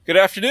Good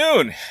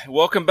afternoon.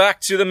 Welcome back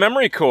to the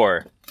Memory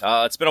Core.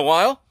 It's been a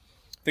while.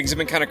 Things have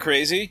been kind of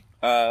crazy,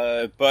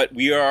 but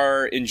we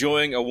are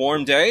enjoying a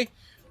warm day.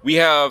 We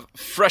have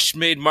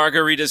fresh-made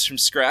margaritas from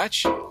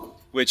scratch,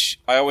 which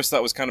I always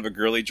thought was kind of a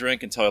girly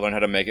drink until I learned how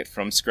to make it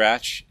from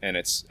scratch, and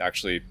it's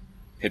actually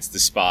hits the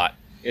spot.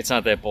 It's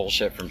not that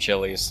bullshit from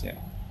Chili's. Yeah.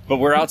 But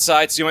we're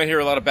outside, so you might hear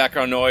a lot of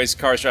background noise,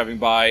 cars driving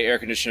by, air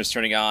conditioners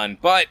turning on.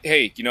 But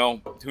hey, you know,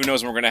 who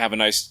knows when we're going to have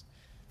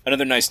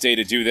another nice day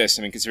to do this.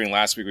 I mean, considering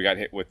last week we got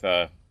hit with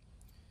a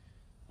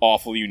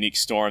awful, unique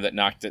storm that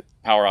knocked the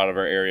power out of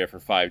our area for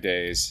 5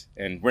 days.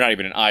 And we're not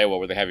even in Iowa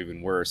where they have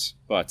even worse.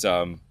 But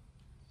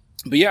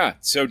yeah,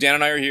 so Dan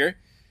and I are here.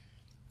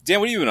 Dan,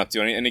 what have you been up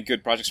to? Any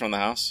good projects around the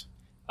house?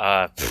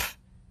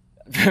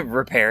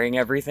 Repairing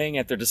everything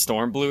after the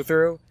storm blew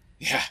through.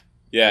 Yeah.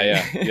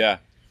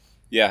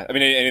 I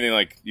mean, anything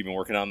like you've been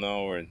working on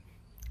though,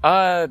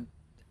 or?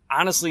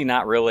 Honestly,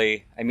 not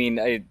really. I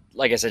mean,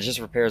 like I said, just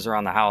repairs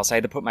around the house. I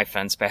had to put my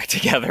fence back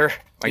together,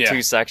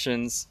 two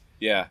sections.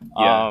 Yeah.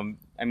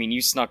 I mean,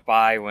 you snuck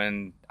by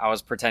when I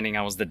was pretending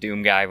I was the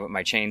Doom guy with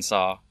my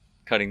chainsaw,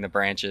 cutting the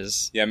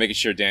branches. Yeah, making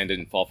sure Dan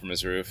didn't fall from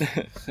his roof.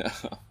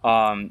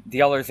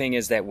 The other thing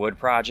is that wood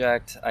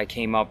project I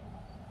came up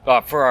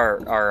for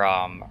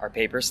our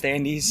paper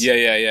standees.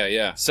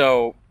 Yeah.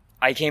 So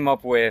I came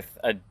up with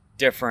a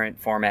different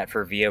format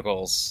for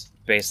vehicles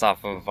based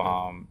off of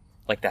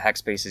like the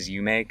hex bases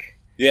you make.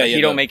 Yeah,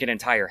 you don't make an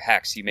entire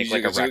hex. You make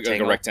like a rectangle.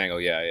 Like a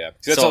rectangle, yeah.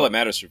 That's all that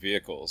matters for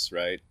vehicles,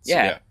 right?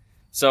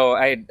 So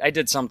I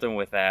did something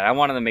with that. I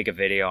wanted to make a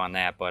video on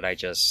that, but I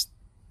just,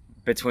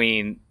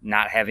 between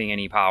not having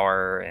any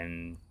power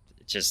and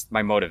just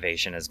my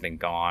motivation has been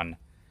gone.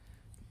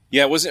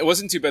 Yeah, it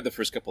wasn't too bad the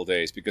first couple of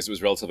days because it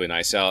was relatively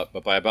nice out.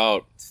 But by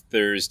about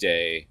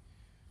Thursday,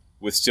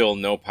 with still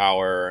no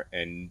power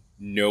and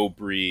no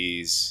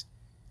breeze,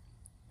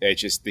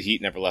 the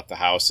heat never left the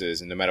houses,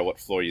 and no matter what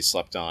floor you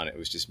slept on, it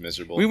was just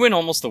miserable. We went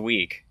almost a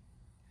week.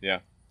 Yeah.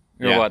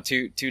 We were, what,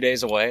 two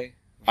days away?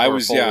 I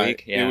was,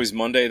 week? Yeah. It was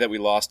Monday that we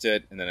lost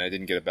it, and then I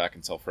didn't get it back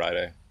until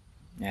Friday.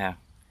 Yeah.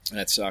 And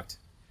that sucked.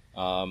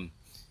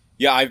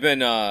 I've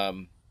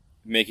been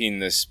making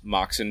this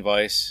Moxon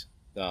vise.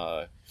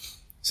 So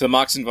the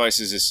Moxon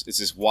vise is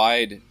this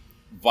wide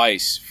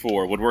vise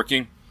for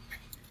woodworking,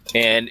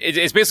 and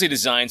it's basically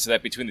designed so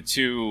that between the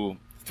two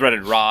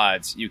threaded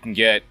rods, you can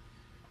get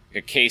a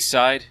case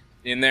side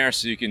in there,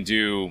 so you can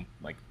do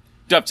like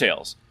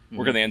dovetails,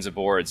 work on the ends of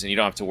boards, and you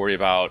don't have to worry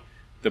about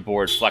the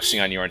board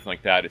flexing on you or anything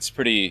like that. It's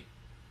pretty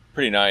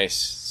nice.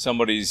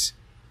 Somebody's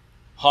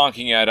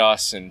honking at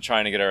us and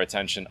trying to get our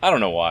attention. I don't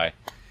know why.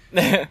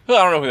 I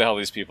don't know who the hell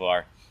these people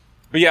are.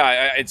 But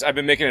yeah, I've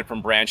been making it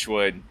from branch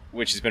wood,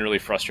 which has been really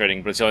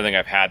frustrating, but it's the only thing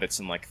I've had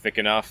that's like thick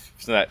enough.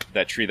 So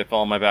that tree that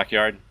fell in my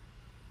backyard,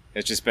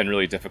 it's just been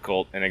really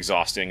difficult and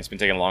exhausting. It's been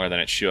taking longer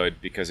than it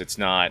should because it's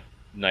not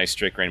nice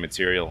straight grain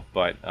material.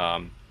 But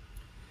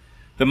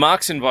the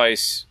Moxon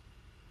vise,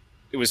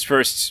 it was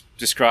first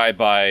described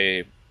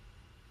by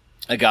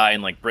a guy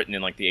in like Britain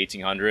in like the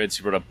 1800s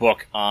who wrote a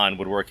book on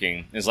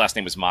woodworking. His last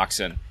name was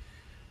Moxon,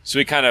 so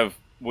he kind of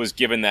was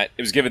given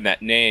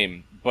that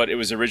name, but it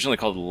was originally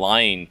called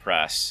lying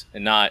press,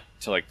 and not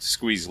to like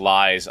squeeze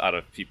lies out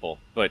of people,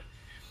 but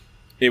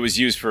it was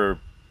used for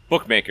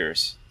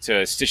bookmakers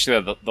to stitch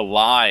together the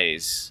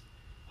lies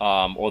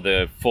or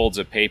the folds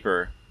of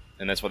paper.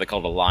 And that's why they call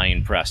it a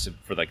lying press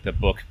for like the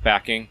book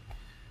backing.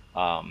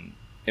 And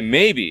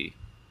maybe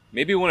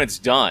when it's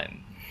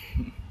done,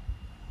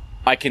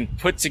 I can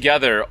put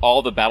together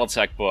all the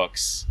BattleTech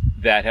books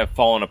that have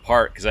fallen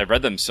apart because I've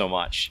read them so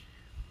much.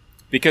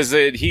 Because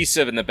the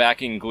adhesive and the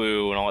backing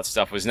glue and all that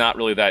stuff was not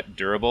really that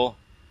durable.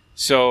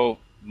 So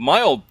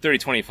my old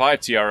 3025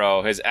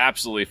 TRO has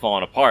absolutely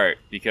fallen apart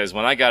because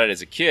when I got it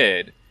as a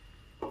kid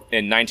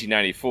in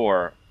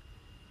 1994,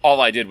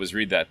 all I did was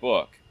read that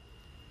book.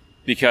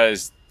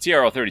 Because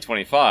TRO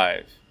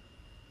 3025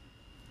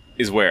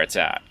 is where it's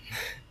at.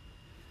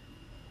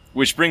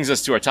 Which brings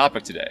us to our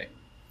topic today.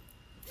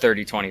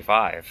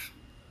 3025.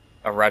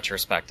 A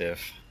retrospective.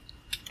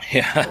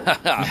 Yeah.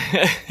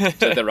 Is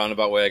that the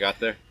roundabout way I got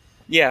there?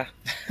 Yeah.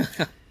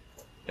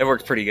 It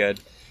worked pretty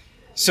good.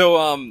 So,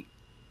 and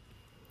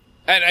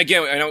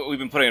again, I know we've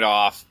been putting it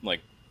off, like,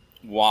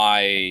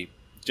 why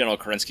General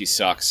Kerensky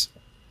sucks.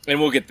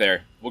 And we'll get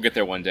there. We'll get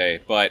there one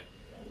day. But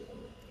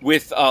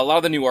with a lot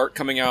of the new art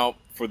coming out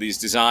for these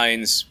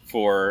designs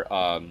for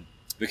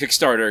the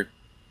Kickstarter,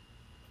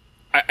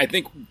 I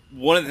think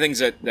one of the things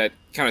that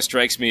kind of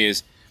strikes me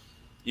is,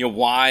 you know,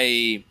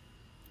 why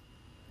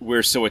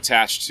we're so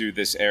attached to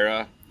this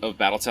era of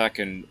BattleTech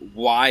and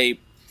why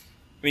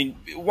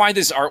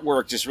this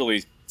artwork just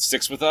really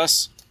sticks with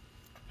us.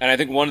 And I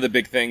think one of the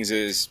big things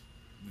is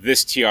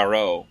this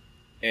TRO,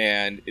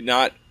 and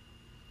not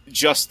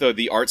just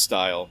the art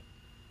style,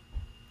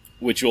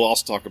 which we'll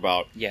also talk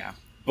about. Yeah.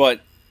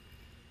 But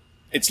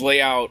its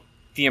layout,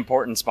 the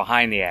importance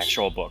behind the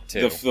actual book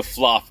too. The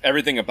fluff,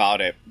 everything about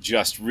it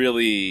just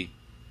really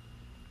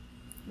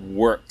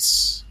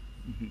works.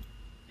 Mm-hmm.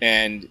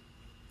 And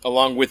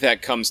along with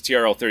that comes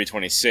TRL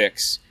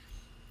 3026.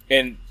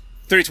 And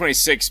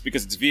 3026,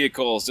 because its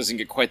vehicles, doesn't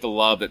get quite the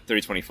love that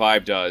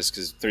 3025 does,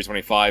 because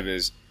 3025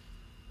 is,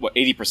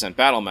 80%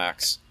 battle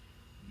max.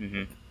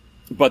 Mm-hmm.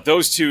 But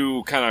those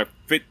two kind of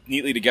fit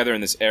neatly together in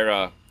this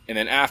era. And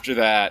then after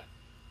that,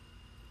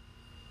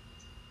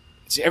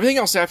 see, everything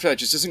else after that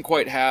just doesn't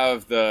quite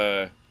have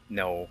the...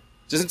 No.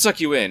 Doesn't suck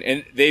you in.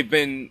 And they've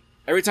been...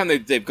 Every time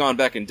they've gone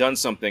back and done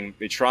something,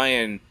 they try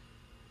and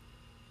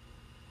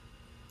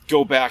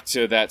go back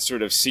to that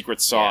sort of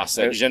secret sauce,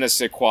 that je ne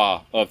sais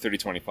quoi of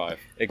 3025.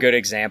 A good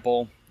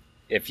example,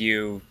 if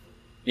you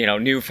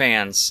new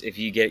fans, if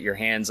you get your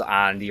hands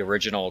on the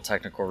original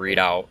technical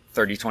readout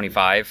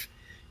 3025,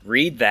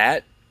 read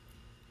that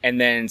and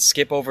then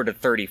skip over to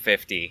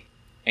 3050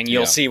 and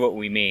you'll see what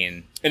we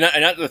mean. And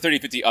not the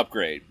 3050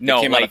 upgrade. No,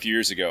 it came out a few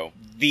years ago.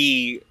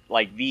 The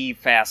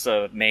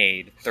FASA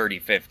made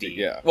 3050.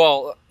 Yeah.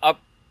 Well,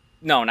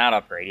 no, not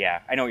upgrade.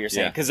 Yeah, I know what you're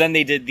saying. Because then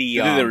they did the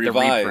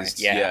revised.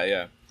 The reprint.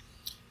 Yeah.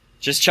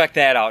 Just check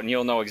that out, and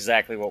you'll know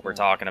exactly what we're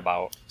talking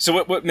about.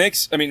 So what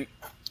makes... I mean,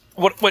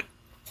 what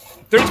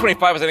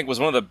 3025 was, I think, was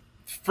one of the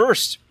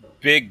first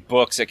big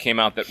books that came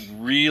out that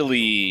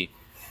really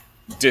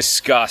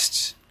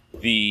discussed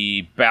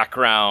the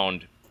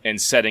background and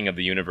setting of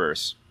the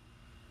universe.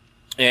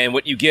 And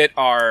what you get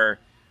are,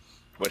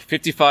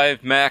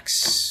 55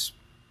 max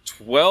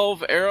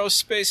 12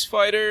 aerospace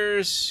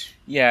fighters?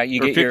 Yeah,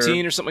 you get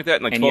 15 or something like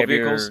that, and 12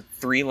 vehicles? Your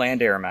 3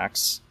 land air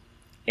mechs.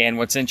 And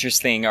what's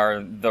interesting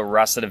are the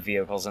rest of the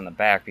vehicles in the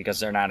back, because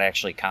they're not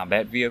actually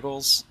combat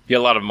vehicles. Yeah, a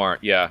lot of them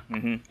aren't, yeah.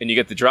 Mm-hmm. And you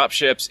get the drop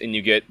ships, and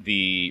you get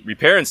the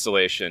repair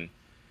installation.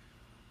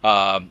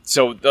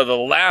 So the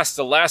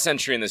last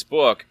entry in this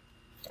book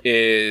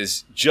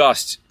is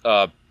just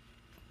an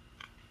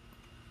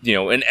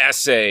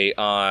essay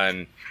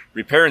on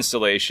repair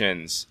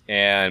installations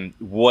and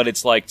what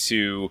it's like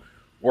to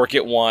work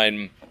at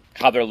one,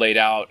 how they're laid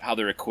out, how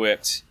they're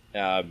equipped.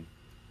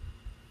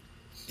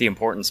 The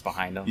importance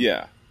behind them.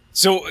 Yeah.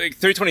 So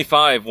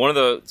 3025,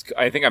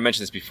 I think I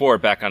mentioned this before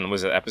back on,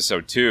 was it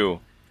episode 2?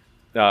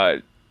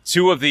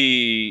 2 of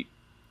the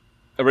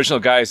original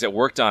guys that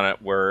worked on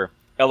it were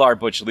L.R.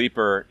 Butch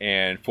Leeper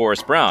and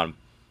Forrest Brown,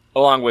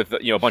 along with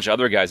a bunch of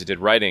other guys that did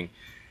writing.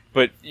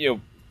 But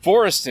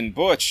Forrest and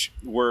Butch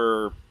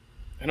were,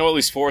 I know at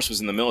least Forrest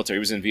was in the military. He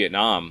was in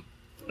Vietnam,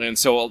 and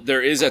so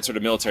there is that sort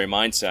of military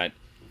mindset.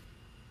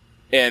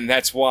 And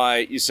that's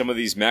why some of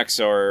these mechs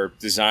are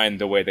designed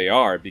the way they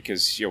are,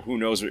 because who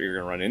knows what you're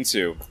going to run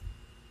into.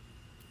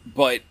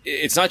 But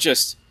it's not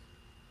just...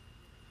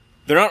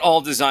 They're not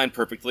all designed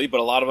perfectly, but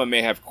a lot of them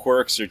may have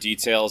quirks or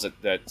details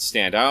that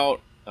stand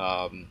out.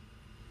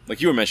 Like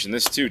you were mentioning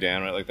this too,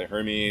 Dan, right? Like the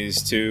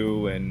Hermes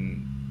too,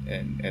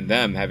 and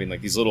them having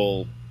like these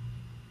little...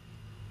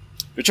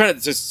 They're trying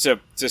to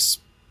just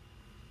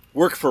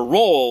work for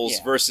roles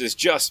versus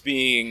just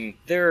being...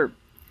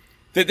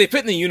 They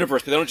fit in the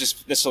universe, but they don't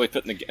just necessarily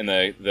fit in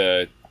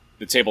the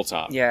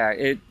tabletop.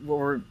 Yeah,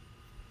 or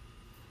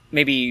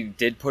maybe you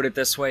did put it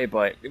this way,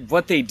 but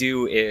what they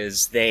do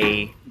is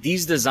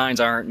these designs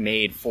aren't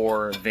made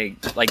for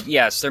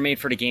yes, they're made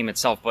for the game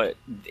itself, but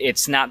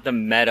it's not the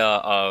meta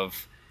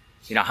of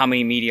how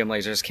many medium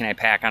lasers can I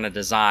pack on a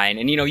design,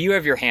 and you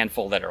have your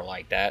handful that are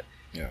like that.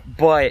 Yeah.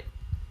 But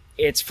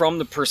it's from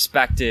the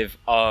perspective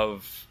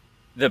of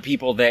the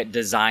people that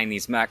design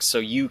these mechs, so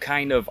you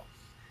kind of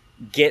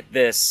get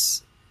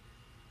this.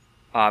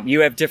 You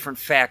have different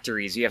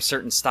factories. You have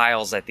certain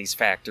styles at these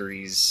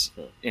factories.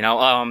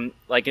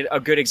 Like a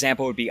good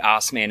example would be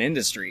Osman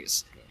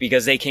Industries,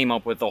 because they came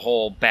up with the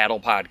whole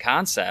battle pod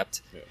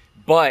concept,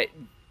 but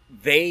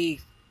they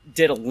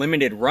did a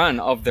limited run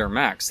of their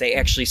mechs. They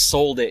actually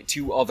sold it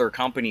to other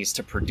companies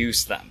to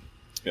produce them.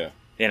 Yeah.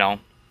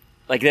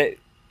 Like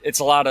it's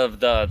a lot of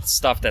the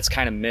stuff that's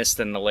kind of missed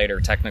in the later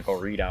technical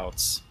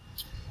readouts.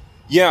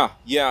 Yeah.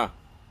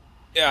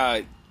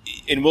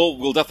 And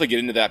we'll definitely get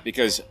into that,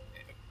 because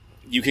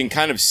you can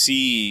kind of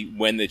see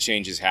when the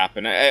changes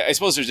happen. I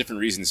suppose there's different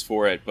reasons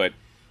for it, but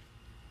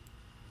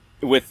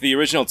with the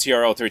original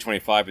TRO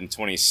 325 and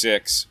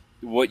 26,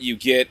 what you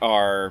get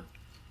an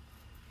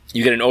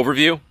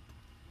overview,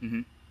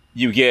 mm-hmm.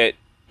 you get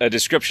a rough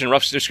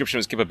description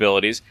of its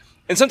capabilities,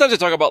 and sometimes I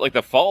talk about like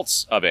the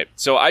faults of it.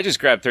 So I just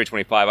grabbed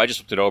 325, I just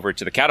flipped it over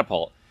to the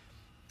catapult,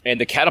 and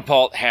the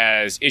catapult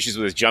has issues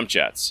with its jump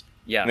jets.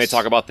 Yes. And they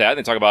talk about that.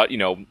 They talk about,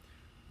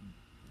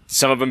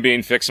 some of them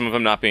being fixed, some of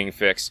them not being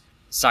fixed.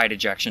 Side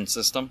ejection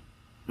system.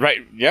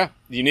 Right, yeah.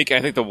 Unique.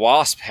 I think the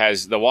Wasp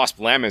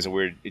LAM has a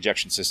weird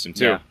ejection system,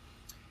 too. Yeah.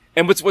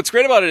 And what's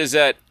great about it is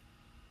that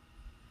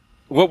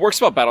what works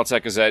about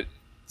BattleTech is that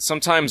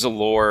sometimes the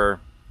lore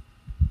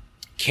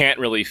can't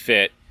really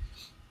fit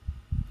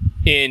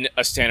in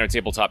a standard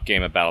tabletop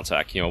game of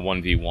BattleTech,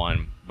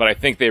 1v1. But I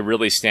think they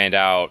really stand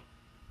out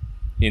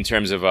in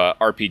terms of a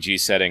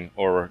RPG setting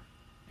or,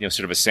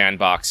 sort of a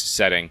sandbox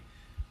setting.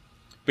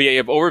 But yeah, you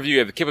have overview, you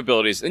have the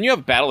capabilities, and you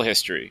have battle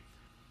history.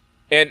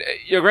 And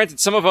granted,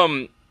 some of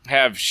them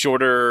have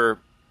shorter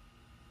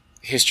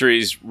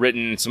histories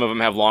written. Some of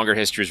them have longer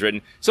histories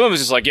written. Some of them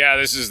is just like, yeah,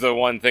 this is the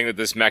one thing that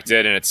this mech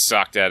did, and it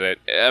sucked at it.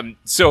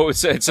 So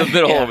it's a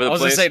bit all over the place. I was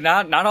going to say,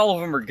 not all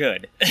of them are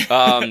good.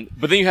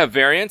 But then you have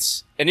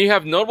variants, and you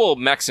have notable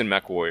mechs and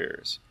mech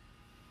warriors,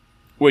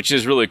 which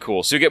is really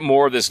cool. So you get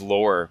more of this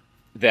lore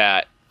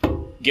that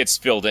gets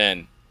filled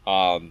in.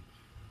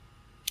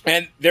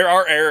 And there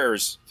are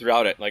errors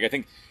throughout it. Like, I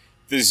think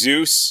the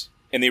Zeus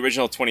in the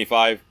original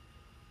 25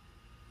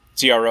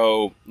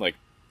 TRO, like,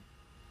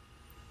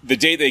 the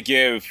date they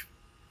give,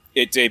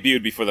 it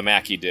debuted before the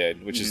Mackie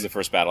did, which is the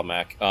first battle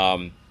mech.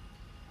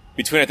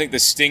 Between, I think, the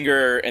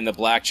Stinger and the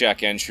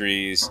Blackjack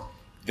entries,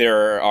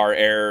 there are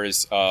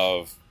errors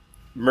of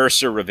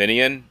Mercer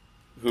Ravinian,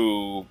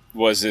 who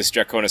was this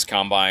Draconis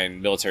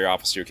Combine military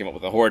officer who came up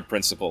with the Horde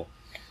principle.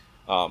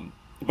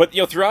 But,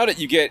 throughout it,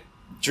 you get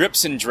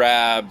drips and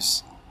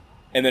drabs,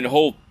 and then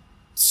whole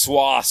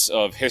swaths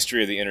of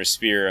history of the Inner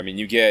Sphere. I mean,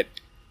 you could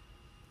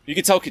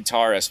tell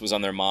Kataris was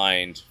on their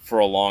mind for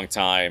a long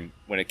time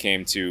when it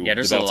came to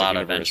there's the a lot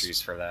universe. of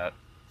entries for that.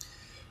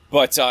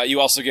 But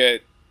you also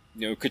get,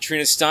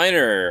 Katrina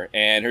Steiner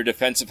and her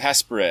defense of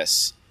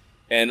Hesperus,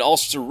 and all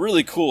sorts of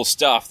really cool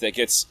stuff that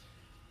gets,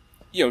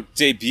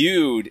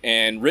 debuted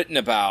and written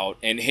about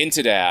and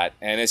hinted at,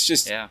 and it's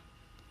just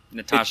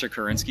Natasha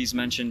Karinsky's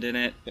mentioned in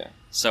it. Yeah.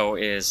 So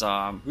is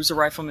who's a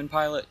rifleman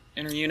pilot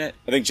in her unit?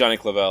 I think Johnny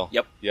Clavel.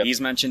 Yep. He's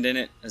mentioned in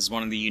it as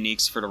one of the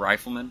uniques for the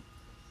rifleman.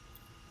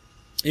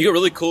 You get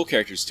really cool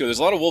characters too. There's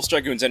a lot of Wolf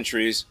Dragoons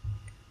entries.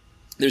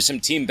 There's some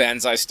Team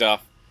Banzai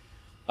stuff.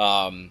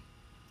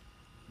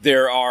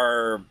 There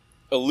are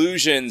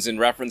allusions and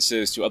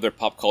references to other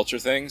pop culture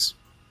things.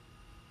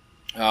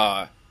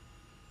 And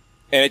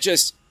it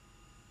just,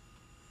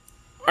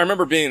 I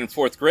remember being in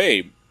 4th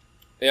grade.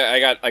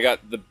 Yeah,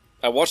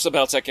 I watched the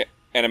BattleTech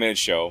animated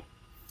show.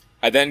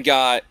 I then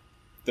got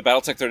the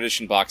BattleTech 3rd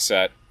Edition box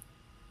set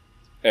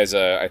as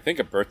I think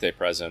a birthday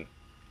present.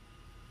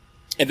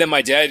 And then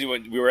my dad,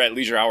 when we were at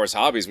Leisure Hours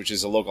Hobbies, which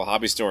is a local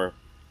hobby store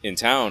in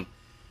town,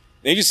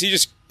 and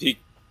he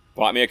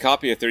bought me a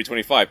copy of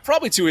 3025,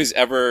 probably to his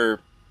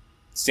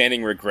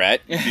ever-standing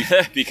regret,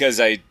 because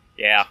I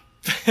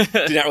did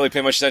not really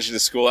pay much attention to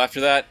school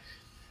after that.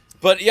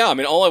 But yeah, I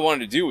mean, all I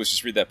wanted to do was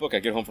just read that book.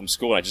 I'd get home from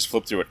school and I just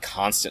flipped through it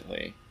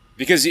constantly.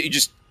 Because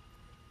it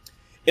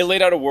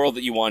laid out a world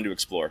that you wanted to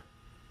explore.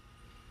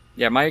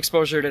 Yeah, my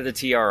exposure to the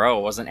TRO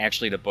wasn't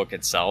actually the book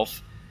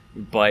itself,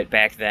 but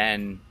back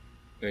then,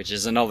 which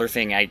is another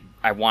thing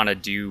I want to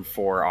do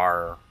for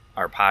our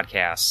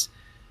podcast,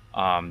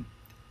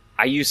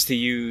 I used to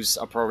use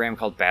a program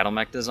called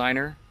BattleMech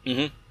Designer,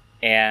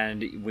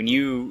 and when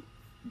you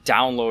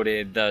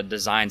downloaded the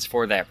designs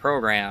for that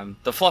program,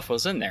 the fluff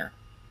was in there.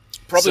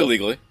 Probably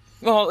legally.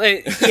 Well,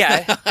 it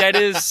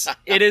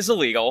is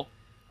illegal,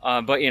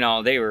 but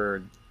they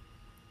were.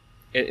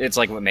 It's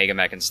like with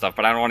Megamech and stuff,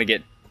 but I don't want to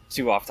get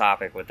too off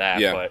topic with that.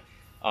 Yeah.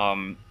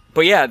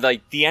 But yeah,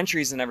 like the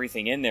entries and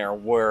everything in there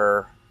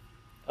were,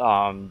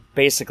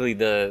 basically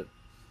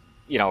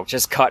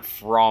just cut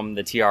from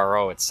the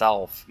TRO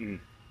itself.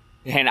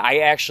 And I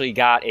actually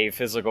got a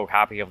physical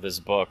copy of this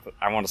book,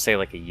 I want to say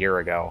like a year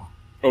ago.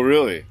 Oh,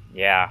 really?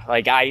 Yeah.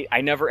 Like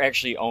I never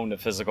actually owned a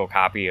physical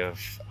copy of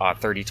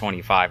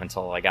 3025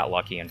 until I got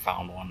lucky and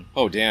found one.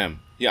 Oh, damn.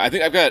 Yeah, I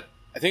think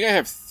I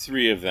have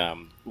 3 of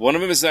them. One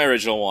of them is the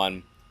original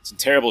one. It's in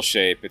terrible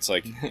shape. It's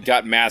like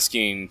got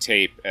masking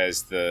tape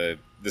as the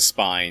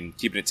spine,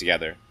 keeping it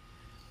together.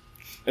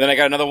 And then I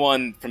got another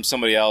one from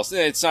somebody else.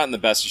 It's not in the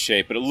best of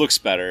shape, but it looks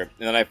better.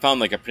 And then I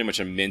found like pretty much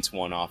a mint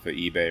one off of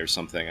eBay or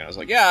something. And I was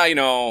like, yeah,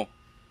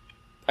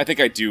 I think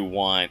I do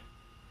want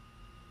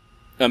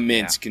a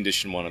mint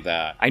condition one of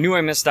that. I knew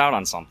I missed out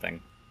on something.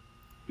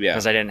 Yeah.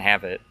 Because I didn't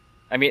have it.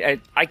 I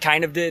mean, I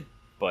kind of did,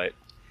 but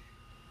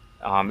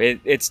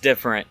it's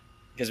different.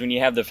 Because when you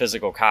have the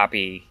physical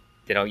copy,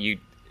 you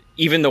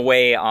even the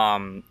way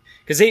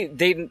because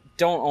they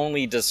don't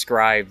only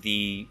describe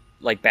the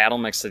battle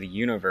mix of the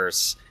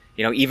universe.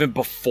 Even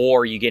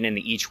before you get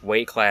into each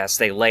weight class,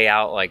 they lay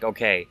out like,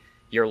 okay,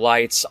 your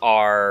lights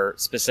are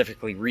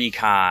specifically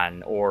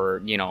recon,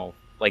 or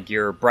like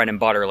your bread and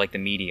butter, like the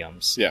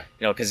mediums. Yeah.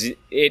 Because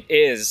it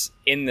is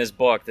in this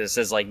book that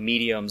says like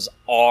mediums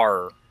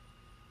are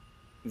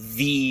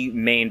the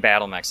main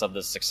battle mechs of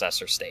the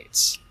successor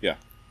states. Yeah.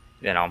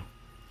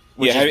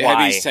 Which is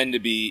why heavies tend to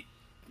be,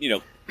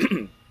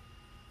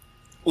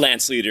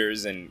 lance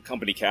leaders and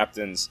company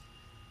captains.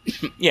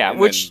 Yeah,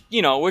 which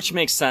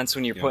makes sense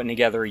when you're putting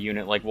together a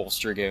unit like Wolf's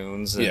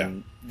Dragoons,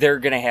 and they're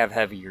gonna have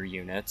heavier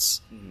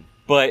units. Mm-hmm.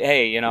 But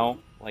hey,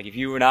 like if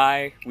you and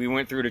I, we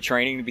went through the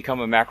training to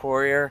become a mech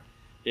warrior,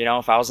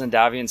 if I was in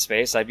Davian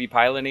space, I'd be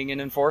piloting an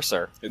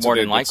Enforcer, more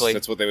than likely.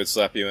 That's what they would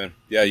slap you in.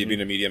 Yeah, you'd be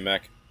in a medium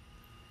mech.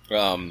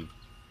 One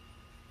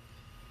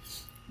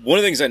of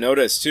the things I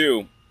noticed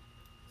too,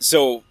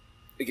 so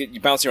you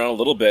bounce around a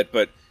little bit,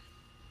 but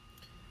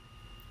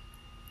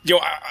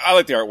I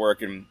like the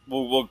artwork, and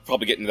we'll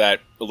probably get into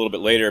that a little bit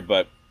later.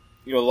 But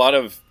a lot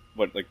of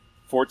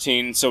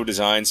 14 so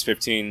designs,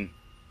 15.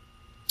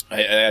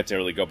 I have to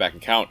really go back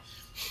and count.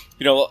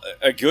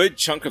 a good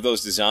chunk of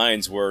those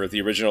designs were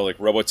the original like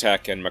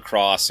Robotech and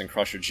Macross and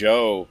Crusher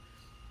Joe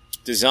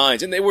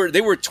designs, and they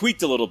were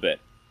tweaked a little bit.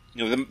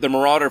 The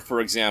Marauder,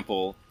 for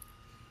example,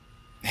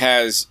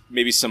 has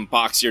maybe some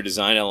boxier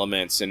design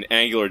elements and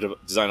angular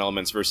design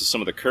elements versus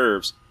some of the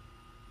curves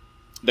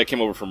that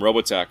came over from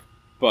Robotech.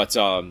 But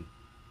a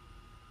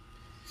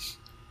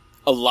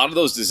lot of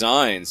those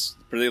designs,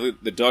 particularly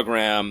the Dug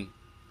Ram,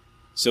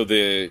 so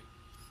the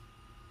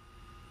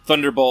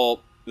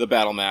Thunderbolt, the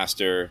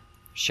Battlemaster,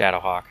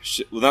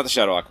 Shadowhawk. Well, not the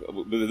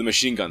Shadowhawk, but the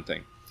machine gun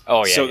thing.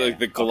 Oh, yeah. So yeah.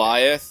 the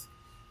Goliath,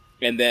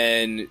 and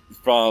then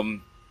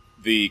from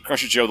the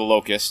Crusher Joe, the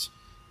Locust,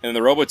 and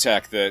then the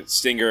Robotech, the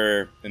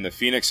Stinger, and the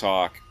Phoenix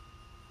Hawk,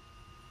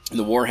 and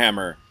the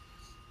Warhammer.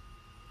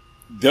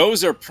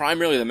 Those are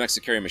primarily the mechs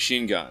that carry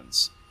machine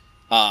guns.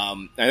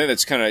 I think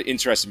that's kind of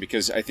interesting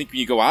because I think when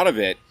you go out of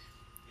it,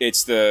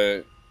 it's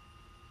the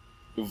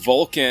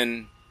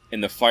Vulcan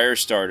and the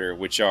Firestarter,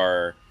 which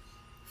are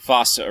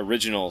FASA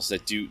originals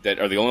that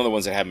are the only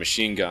ones that have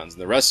machine guns,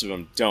 and the rest of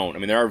them don't. I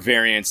mean, there are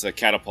variants, the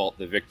Catapult,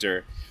 the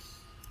Victor.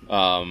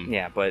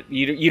 Yeah, but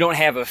you don't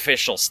have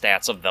official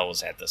stats of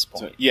those at this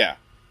point.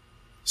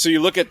 So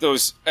you look at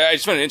those. I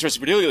just find it interesting,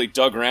 particularly like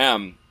Dug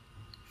Ram.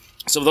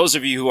 So those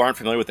of you who aren't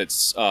familiar with it,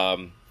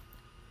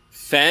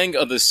 Fang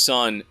of the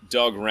Sun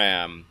Dug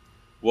Ram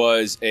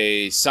was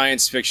a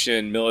science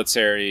fiction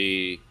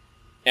military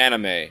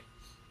anime,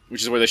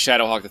 which is where the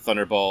Shadowhawk, the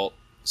Thunderbolt,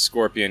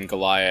 Scorpion,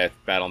 Goliath,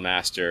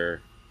 Battlemaster,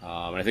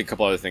 and I think a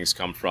couple other things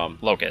come from.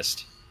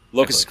 Locust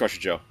is Crusher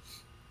Joe.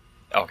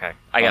 Okay,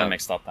 I got it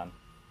mixed up then.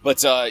 But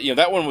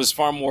that one was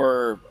far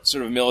more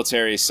sort of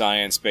military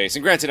science based.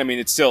 And granted, I mean,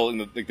 it's still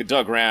the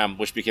Dug Ram,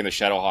 which became the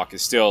Shadowhawk,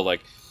 is still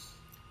like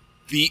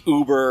the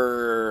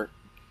uber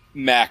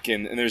mech,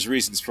 and there's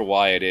reasons for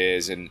why it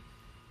is.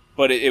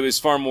 But it was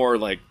far more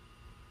like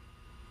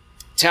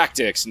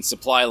tactics and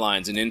supply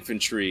lines and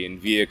infantry and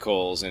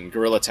vehicles and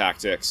guerrilla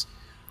tactics.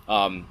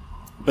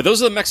 But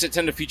those are the mechs that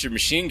tend to feature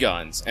machine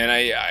guns, and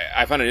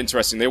I found it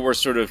interesting. They were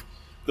sort of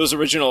those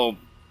original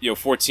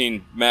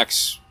 14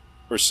 mechs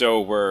or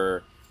so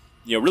were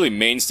really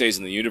mainstays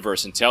in the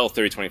universe until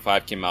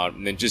 3025 came out,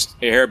 and then just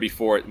a hair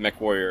before it,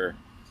 MechWarrior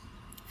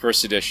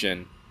First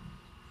Edition.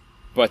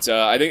 But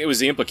I think it was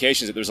the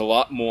implications that there's a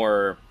lot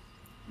more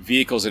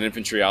vehicles and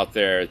infantry out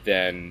there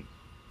than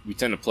we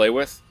tend to play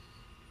with,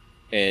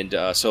 and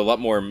so a lot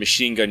more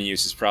machine gun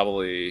use is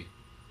probably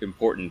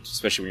important,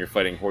 especially when you're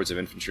fighting hordes of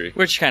infantry.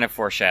 Which kind of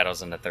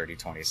foreshadows into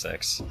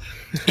 3026.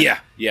 Yeah.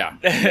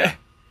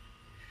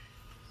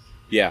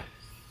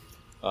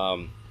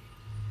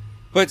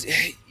 But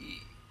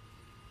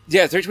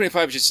yeah,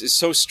 3025 is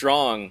so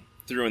strong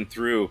through and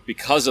through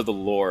because of the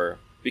lore,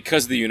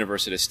 because of the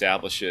universe it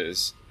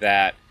establishes,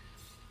 that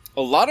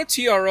a lot of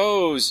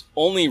TROs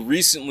only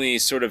recently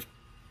sort of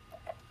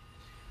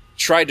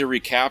tried to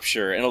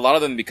recapture, and a lot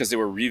of them because they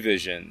were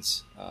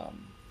revisions.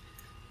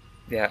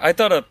 Yeah, I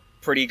thought a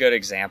pretty good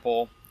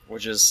example,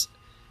 which is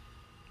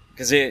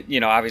because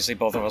obviously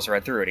both of us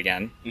read through it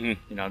again,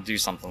 do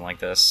something like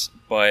this,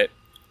 but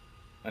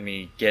let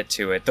me get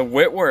to it. The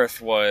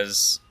Whitworth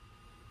was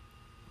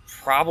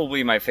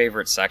probably my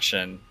favorite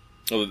section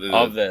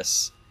of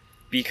this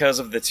because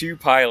of the two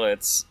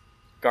pilots,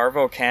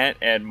 Garvo Kent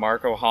and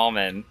Marco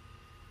Hallman.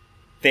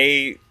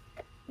 They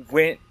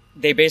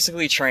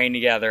basically trained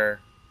together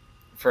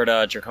for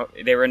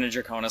they were in a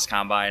Draconis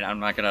Combine. I'm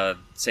not gonna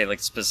say like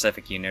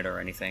specific unit or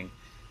anything,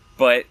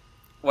 but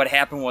what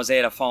happened was they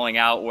had a falling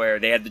out where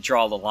they had to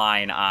draw the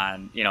line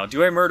on,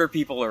 do I murder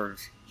people or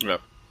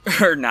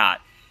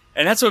not?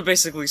 And that's what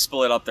basically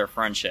split up their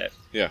friendship.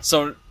 Yeah.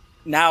 So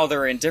now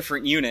they're in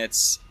different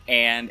units,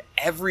 and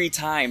every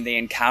time they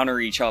encounter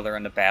each other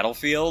in the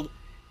battlefield,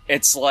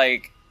 it's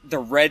like the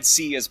Red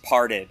Sea is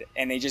parted,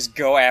 and they just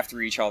go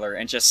after each other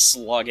and just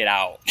slug it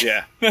out.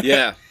 Yeah.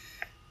 Yeah.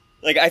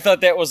 Like, I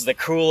thought that was the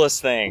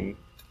coolest thing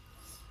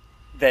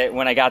that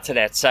when I got to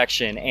that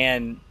section,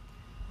 and,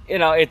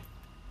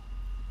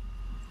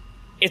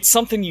 it's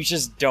something you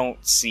just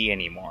don't see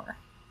anymore.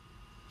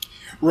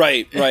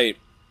 Right.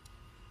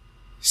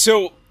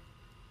 So,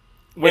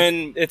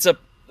 when...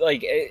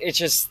 It's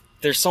just,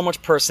 there's so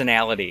much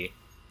personality.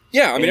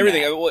 Yeah, I mean,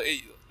 everything.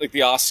 Like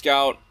the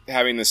Oscout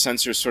having the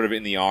sensors sort of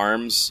in the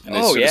arms, and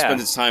it sort of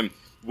spends its time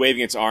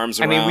waving its arms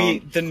around. I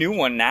mean, the new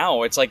one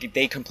now, it's like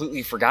they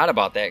completely forgot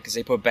about that because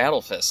they put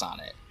Battle Fists on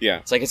it. Yeah.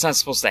 It's like it's not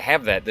supposed to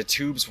have that. The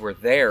tubes were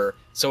there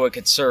so it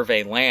could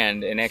survey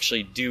land and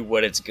actually do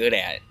what it's good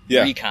at,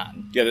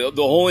 recon. Yeah,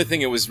 the only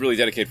thing it was really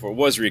dedicated for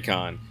was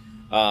recon.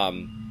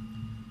 And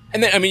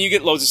then, I mean, you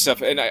get loads of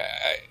stuff, and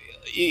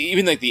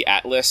even like the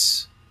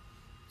Atlas...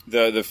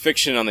 The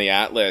fiction on the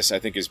Atlas, I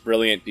think, is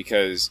brilliant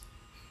because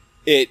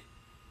it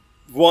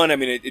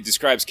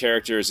describes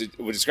characters. It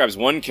describes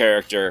one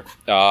character.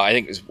 I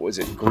think was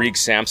it Grieg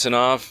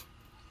Samsonov?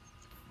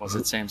 Was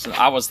it Samson?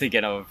 I was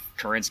thinking of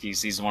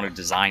Kerensky. He's the one who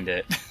designed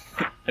it.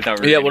 I thought.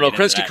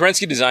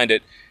 Kerensky designed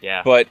it.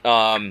 Yeah. But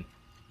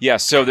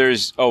so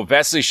there's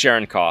Vasily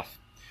Cherenkov,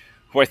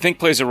 who I think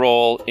plays a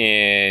role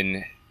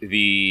in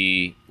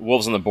the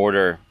Wolves on the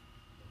Border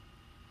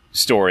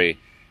story.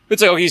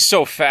 It's like, oh, he's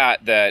so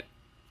fat that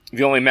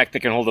the only mech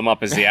that can hold him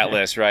up is the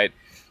Atlas, right?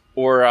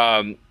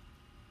 Or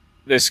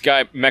this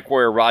guy, mech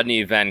warrior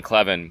Rodney Van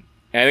Cleven.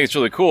 And I think it's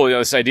really cool,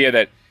 this idea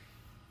that,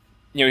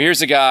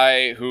 here's a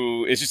guy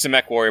who is just a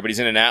mech warrior, but he's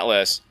in an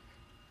Atlas,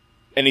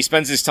 and he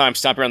spends his time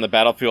stomping around the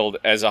battlefield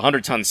as a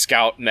 100-ton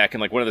scout mech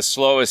and like one of the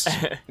slowest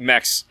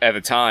mechs at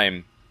the time.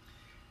 And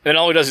then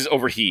all he does is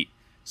overheat.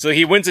 So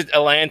he wins a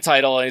land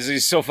title, and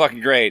he's so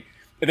fucking great.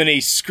 And then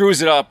he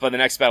screws it up on the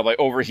next battle by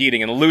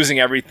overheating and losing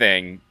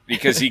everything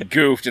because he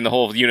goofed and the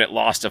whole unit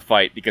lost a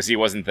fight because he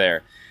wasn't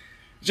there.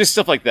 Just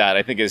stuff like that,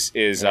 I think, is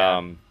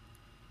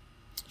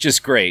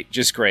just great.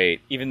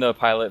 Even the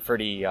pilot for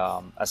the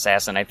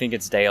assassin, I think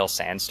it's Dale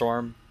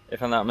Sandstorm,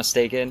 if I'm not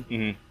mistaken.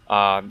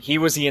 Mm-hmm. He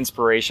was the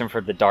inspiration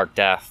for the Dark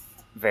Death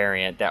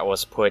variant that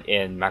was put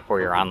in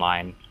MechWarrior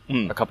Online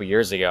a couple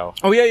years ago.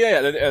 Oh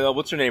yeah.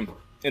 What's her name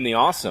in the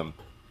Awesome?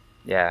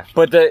 Yeah,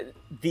 but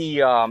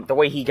the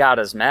way he got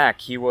his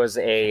mech, he was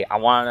he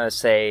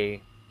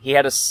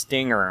had a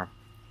Stinger,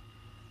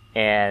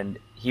 and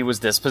he was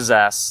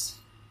dispossessed.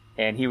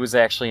 And he was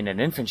actually in an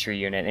infantry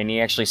unit, and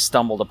he actually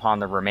stumbled upon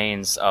the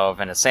remains of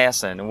an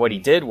assassin. And what he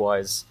did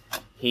was,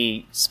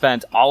 he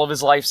spent all of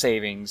his life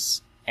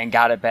savings and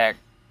got it back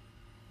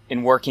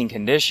in working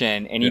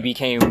condition, and he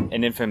became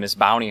an infamous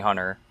bounty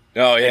hunter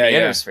in the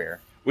Innersphere.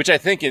 Which I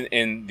think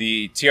in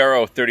the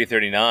TRO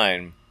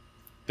 3039,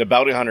 the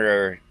bounty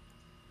hunter,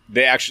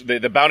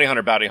 the bounty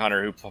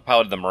hunter who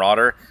piloted the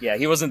Marauder. Yeah,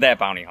 he wasn't that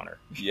bounty hunter.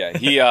 Yeah,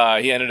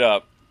 he ended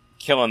up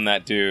killing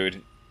that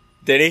dude.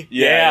 Did he?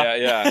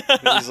 Yeah.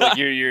 He's like,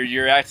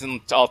 you're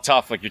acting all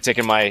tough, like you're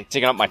taking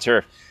up my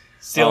turf,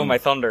 stealing my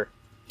thunder.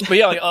 But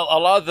yeah, like a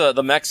lot of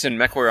the mechs in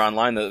MechWarrior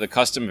Online, the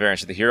custom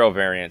variants, the hero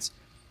variants,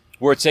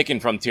 were taken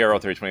from TRO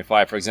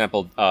 3025. For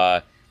example,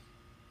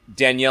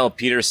 Danielle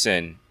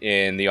Peterson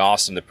in the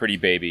Awesome, the Pretty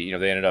Baby.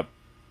 They ended up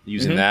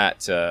using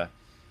that to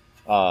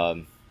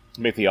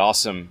make the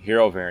Awesome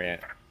hero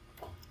variant.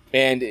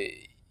 And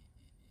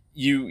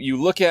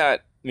you look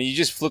at. You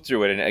just flip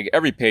through it, and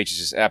every page is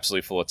just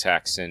absolutely full of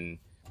text, and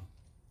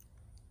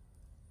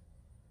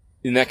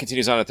that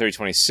continues on to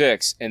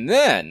 3026, and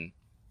then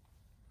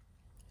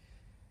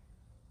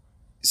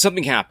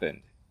something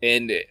happened,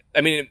 and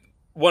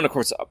one, of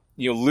course,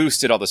 Luce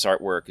did all this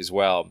artwork as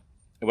well,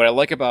 and what I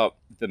like about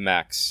the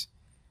mechs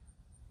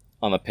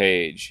on the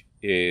page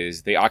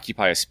is they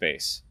occupy a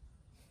space,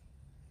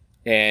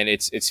 and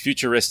it's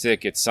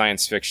futuristic, it's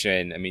science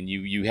fiction.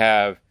 You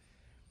have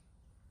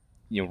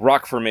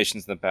rock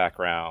formations in the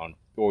background,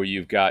 or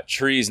you've got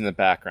trees in the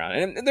background,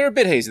 and they're a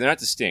bit hazy. They're not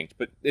distinct,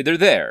 but they're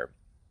there.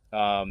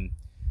 The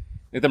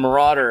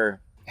Marauder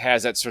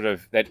has that sort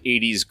of that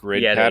 80s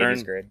grid pattern,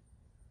 80s grid.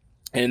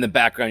 And in the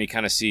background you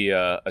kind of see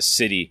a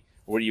city.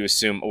 What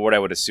I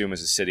would assume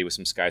is a city with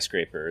some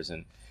skyscrapers,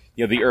 and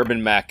the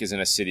urban mech is in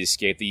a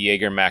cityscape. The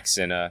Jaeger mech's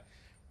in a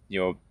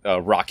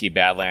rocky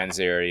Badlands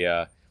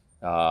area.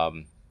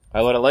 What I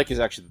like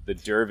is actually the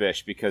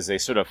Dervish, because they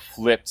sort of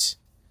flipped.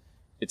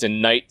 It's a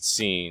night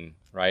scene,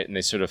 right? And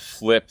they sort of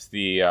flip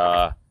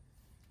the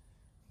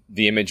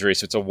imagery,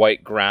 so it's a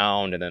white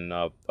ground and then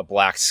a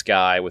black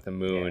sky with a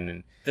moon. Yeah.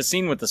 And the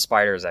scene with the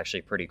spider is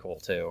actually pretty cool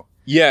too.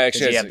 Yeah,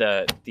 actually, you have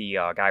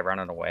the guy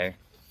running away.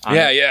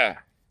 Yeah.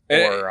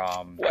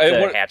 Or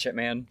the Hatchet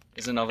Man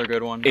is another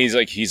good one. He's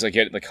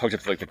getting hooked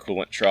up to the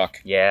coolant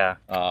truck. Yeah.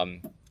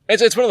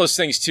 It's one of those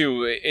things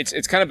too.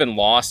 It's kind of been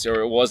lost,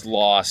 or it was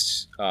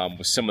lost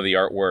with some of the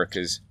artwork,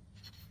 is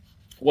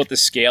what the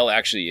scale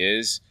actually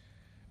is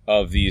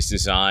of these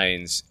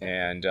designs.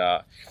 And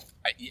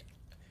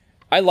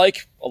I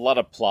like a lot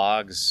of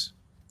Plog's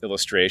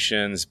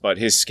illustrations, but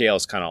his scale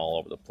is kind of all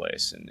over the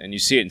place, and you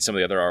see it in some of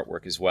the other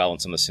artwork as well, in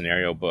some of the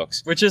scenario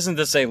books. Which isn't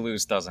to say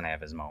Luce doesn't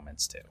have his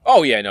moments too.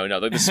 Oh yeah,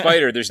 no. The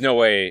spider, there's no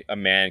way a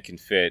man can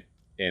fit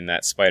in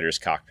that spider's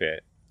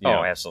cockpit.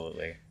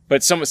 Absolutely.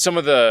 But some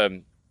of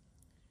the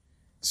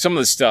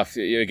stuff,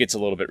 it gets a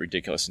little bit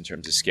ridiculous in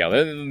terms of scale.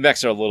 The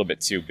mechs are a little bit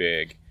too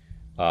big.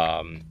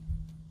 But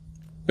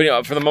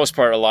for the most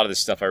part, a lot of this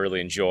stuff I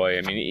really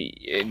enjoy.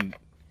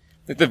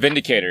 The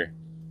Vindicator.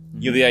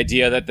 The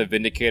idea that the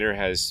Vindicator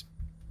has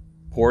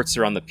ports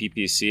around the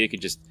PPC, it can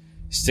just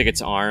stick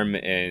its arm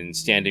in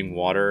standing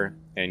water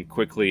and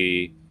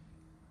quickly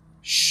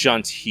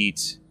shunt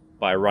heat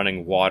by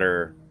running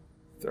water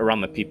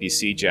around the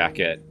PPC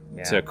jacket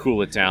to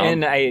cool it down.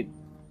 And I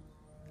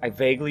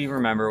vaguely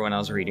remember when I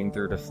was reading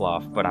through the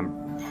fluff, but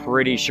I'm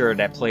pretty sure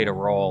that played a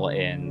role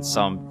in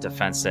some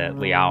defense that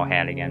Liao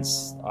had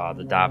against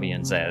the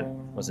Davians at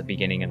the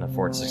beginning of the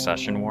Fourth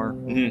Succession War,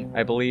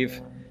 I believe.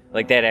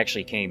 That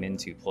actually came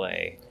into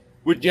play.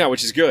 Which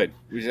is good.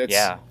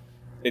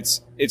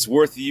 It's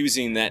worth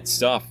using that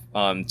stuff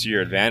to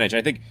your advantage.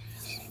 I think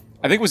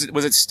was it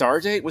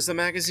Stardate was the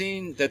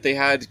magazine that they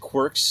had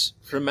quirks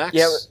for mechs?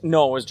 Yeah,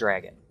 no, it was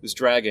Dragon. It was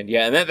Dragon,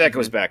 yeah, and that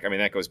goes back.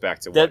 That goes back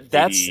to what,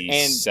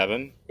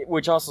 87?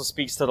 Which also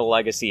speaks to the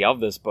legacy of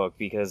this book,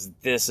 because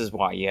this is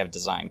why you have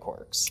design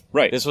quirks.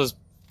 Right. This was.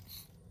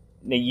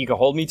 You can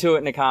hold me to it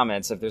in the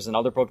comments. If there's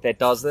another book that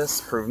does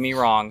this, prove me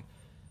wrong.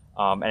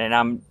 And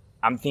I'm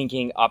I'm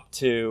thinking up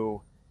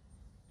to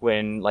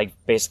when, like,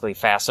 basically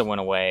FASA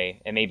went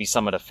away, and maybe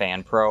some of the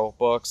Fan Pro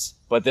books,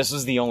 but this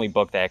was the only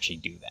book that actually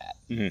do that.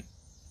 Mm-hmm.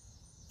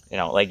 You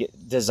know, like,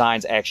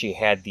 designs actually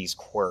had these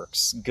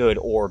quirks, good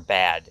or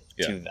bad,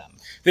 to them.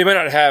 They might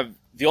not have...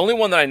 The only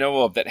one that I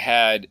know of that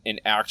had an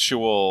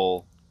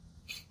actual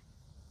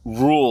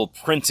rule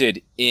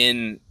printed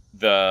in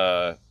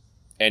the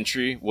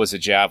entry was a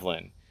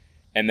Javelin.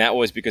 And that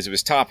was because it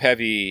was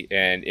top-heavy,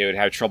 and it would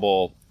have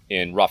trouble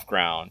in rough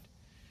ground.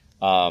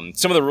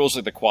 Some of the rules,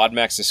 like the Quad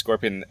Mechs, the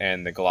Scorpion,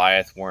 and the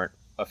Goliath, weren't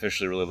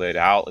officially really laid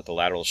out, like the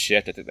lateral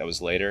shift. I think that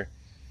was later.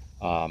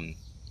 But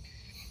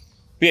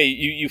yeah,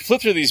 you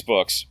flip through these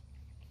books,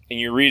 and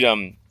you read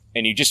them,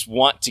 and you just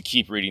want to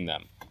keep reading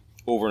them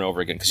over and over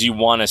again, because you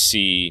want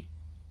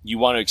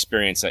to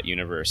experience that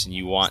universe, and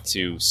you want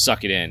to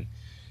suck it in.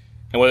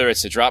 And whether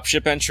it's the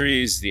dropship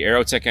entries, the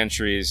Aerotech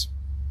entries,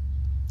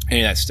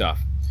 any of that stuff.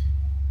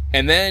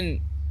 And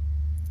then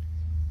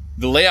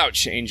the layout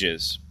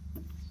changes.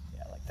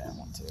 Yeah, I like that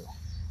one too.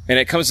 And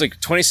it comes like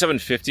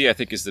 2750, I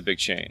think, is the big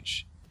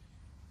change.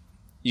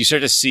 You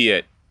start to see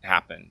it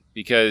happen,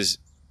 because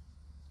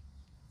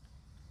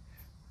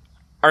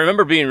I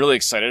remember being really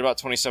excited about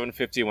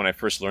 2750 when I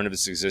first learned of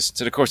its existence.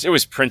 And of course, it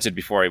was printed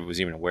before I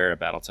was even aware of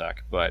BattleTech.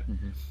 But,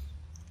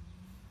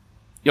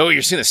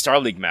 you're seeing the Star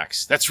League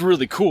mechs. That's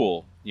really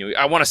cool.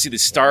 I want to see the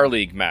Star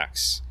League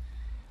mechs.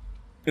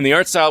 And the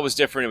art style was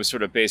different. It was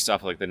sort of based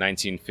off of like the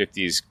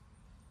 1950s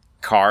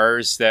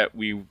cars that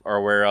we are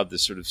aware of, the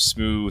sort of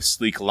smooth,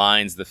 sleek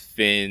lines, the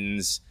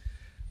fins,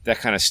 that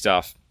kind of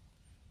stuff.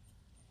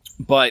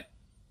 But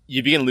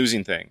you begin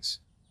losing things.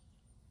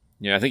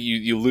 I think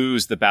you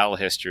lose the battle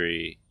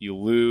history. You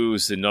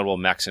lose the notable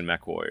mechs and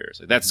mech warriors.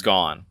 Like, that's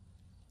gone.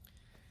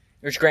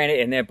 Which, granted,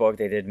 in that book,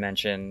 they did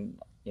mention,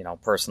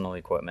 personal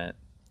equipment.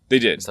 They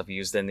did. Stuff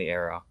used in the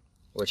era.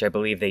 Which I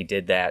believe they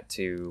did that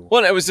to...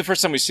 Well, it was the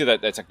first time we see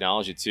that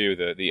technology, too.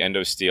 The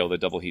endo steel, the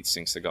double heat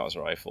sinks, the Gauss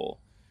rifle.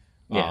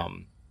 Yeah.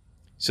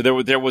 So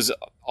there was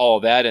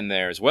all that in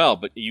there as well,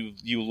 but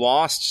you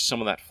lost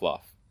some of that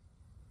fluff.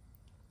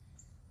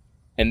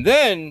 And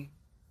then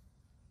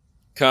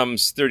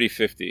comes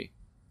 3050,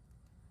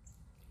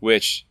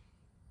 which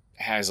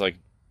has like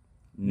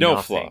no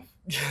Nothing.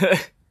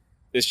 fluff.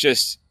 It's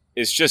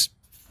just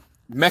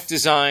mech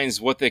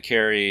designs, what they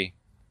carry.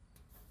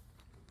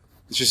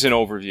 It's just an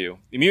overview.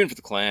 Even for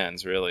the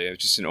clans, really,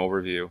 it's just an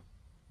overview.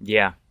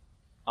 Yeah,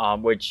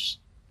 which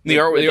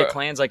the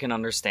clans I can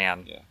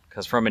understand. Yeah.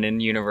 Because from an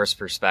in-universe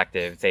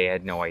perspective, they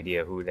had no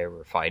idea who they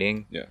were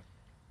fighting. Yeah.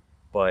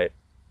 But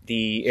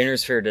the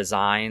Inner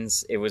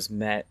designs, it was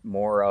meant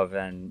more of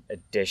an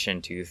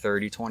addition to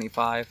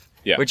 3025.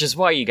 Yeah. Which is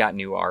why you got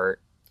new art,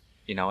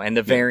 and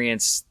the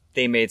variants,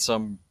 they made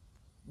some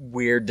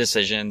weird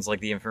decisions,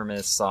 like the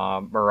infamous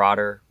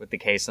Marauder with the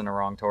case in the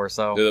wrong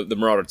torso. The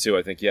Marauder 2,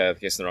 I think, the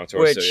case in the wrong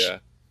torso, Which,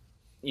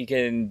 you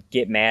can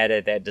get mad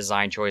at that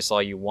design choice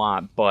all you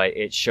want, but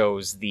it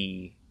shows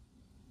the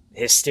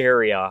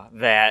hysteria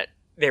that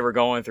they were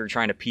going through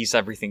trying to piece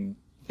everything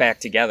back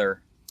together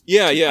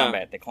to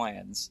combat the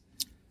clans.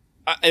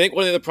 I think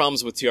one of the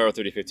problems with TRO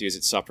 3050 is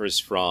it suffers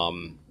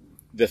from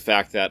the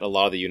fact that a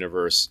lot of the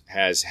universe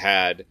has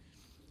had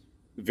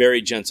very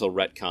gentle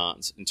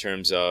retcons in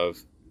terms of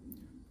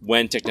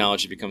when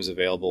technology becomes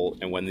available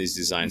and when these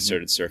designs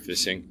started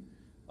surfacing.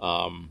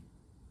 And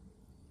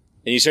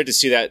you start to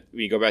see that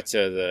when you go back to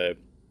the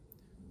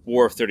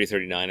War of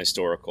 3039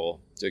 historical,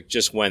 so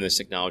just when this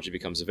technology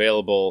becomes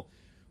available,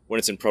 when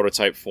it's in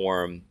prototype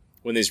form,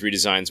 when these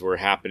redesigns were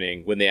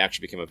happening, when they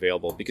actually became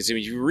available. Because if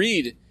you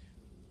read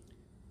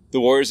the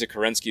Warriors of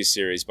Kerensky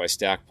series by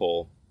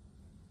Stackpole,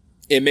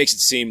 it makes it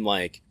seem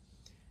like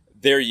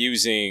they're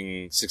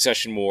using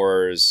Succession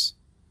Wars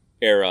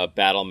era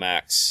battle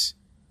mechs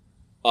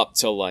up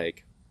to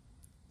like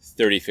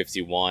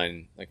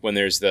 3051, like when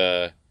there's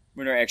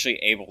when they're actually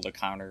able to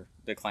counter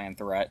the clan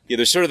threat. Yeah,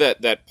 there's sort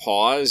of that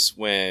pause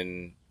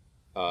when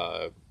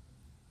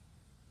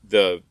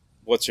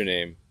what's her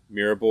name,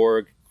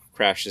 Miraborg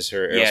crashes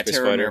her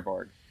aerospace fighter.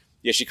 Miraborg.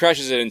 Yeah, she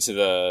crashes it into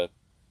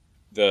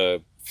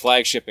the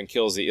flagship and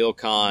kills the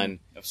Ilkhan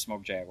of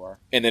Smoke Jaguar,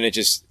 and then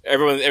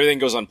everything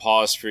goes on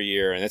pause for a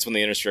year, and that's when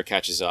the Innistrad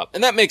catches up,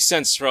 and that makes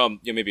sense from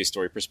maybe a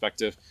story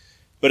perspective,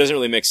 but it doesn't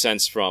really make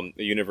sense from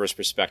a universe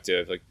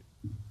perspective, like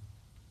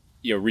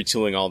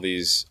retooling all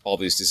these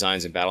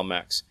designs and battle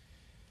mechs.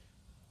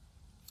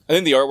 I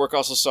think the artwork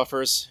also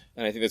suffers,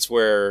 and I think that's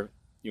where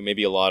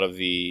maybe a lot of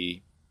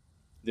the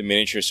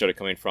miniatures started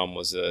coming from,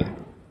 was that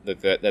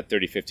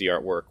 3050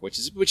 artwork, which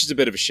is a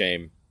bit of a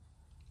shame.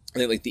 I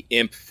think like the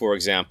Imp, for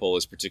example,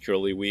 is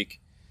particularly weak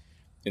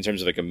in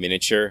terms of like a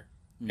miniature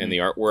and the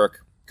artwork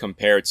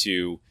compared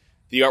to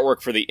the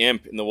artwork for the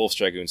Imp in the Wolf's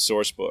Dragoon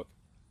source book.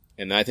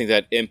 And I think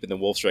that Imp in the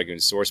Wolf's Dragoon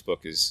source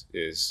book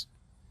is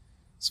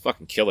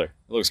fucking killer.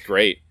 It looks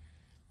great.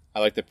 I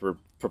like the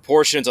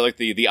proportions. I like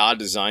the odd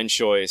design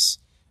choice.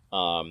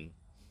 And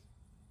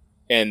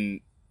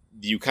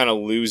you kind of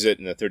lose it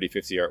in the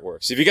 3050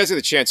 artwork. So if you guys get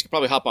the chance, you can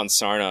probably hop on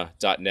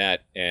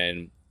sarna.net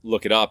and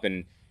look it up.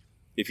 And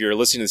if you're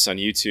listening to this on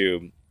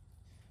YouTube,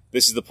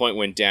 this is the point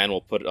when Dan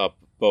will put up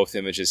both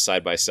images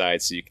side by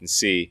side so you can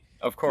see.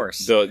 Of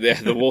course.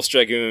 The Wolf's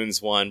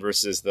Dragoons one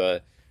versus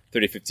the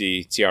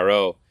 3050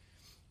 TRO.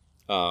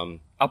 I'll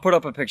put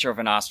up a picture of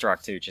an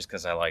Ostrak too, just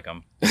because I like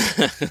them.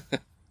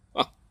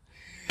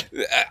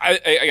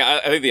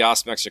 I think the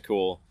Ost mechs are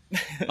cool.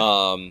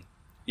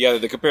 Yeah,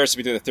 the comparison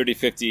between the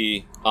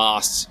 3050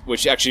 Ost,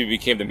 which actually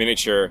became the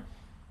miniature,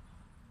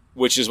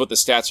 which is what the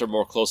stats are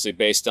more closely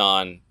based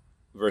on,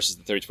 versus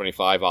the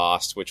 3025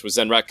 Ost, which was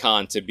then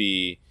retconned to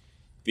be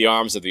the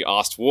arms of the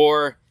Ost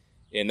War,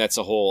 and that's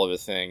a whole other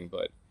thing.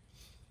 But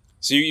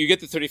so you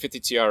get the 3050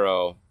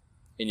 TRO,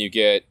 and you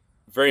get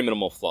very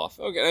minimal fluff.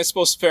 Okay, I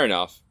suppose fair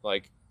enough.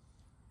 Like,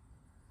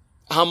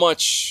 how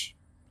much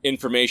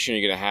information are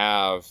you going to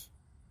have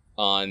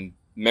on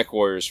mech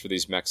warriors for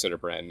these mechs that are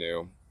brand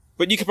new?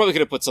 But you could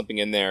have put something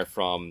in there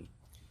from,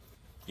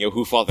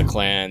 who fought the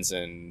clans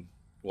and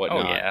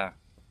whatnot. Oh, yeah.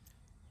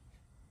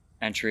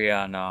 Entry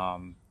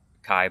on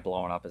Kai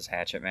blowing up his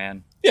hatchet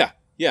man. Yeah,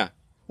 yeah.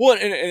 Well,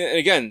 and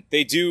again,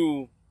 they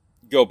do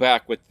go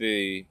back with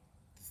the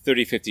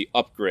 3050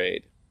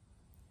 upgrade,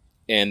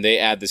 and they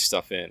add this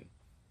stuff in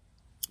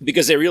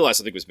because they realized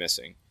something was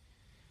missing.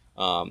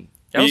 That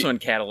was when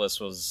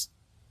Catalyst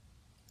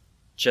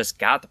just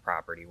got the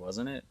property,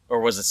 wasn't it? Or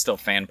was it still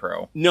Fan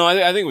Pro? No, I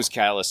think it was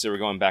Catalyst. They were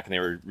going back and they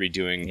were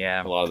redoing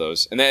a lot of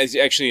those. And that is,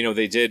 actually,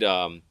 they did.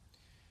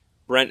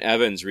 Brent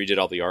Evans redid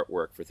all the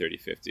artwork for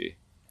 3050.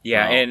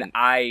 Yeah, and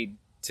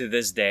to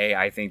this day,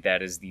 I think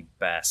that is the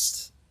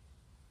best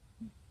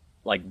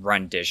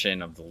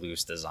rendition of the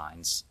loose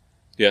designs.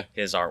 Yeah,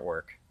 his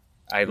artwork.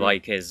 I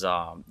like his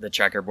the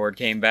checkerboard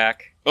came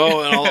back.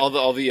 Oh, and all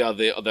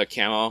the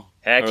camo.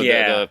 Heck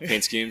yeah, the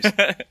paint schemes.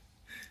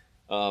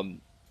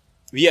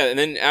 Yeah, and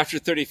then after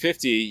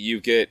 3050,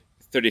 you get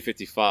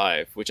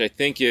 3055, which I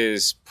think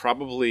is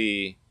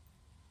probably...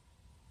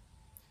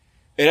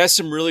 It has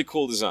some really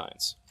cool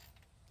designs,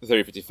 the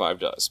 3055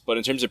 does. But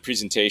in terms of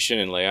presentation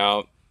and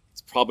layout, it's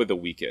probably the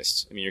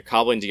weakest. I mean, you're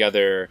cobbling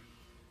together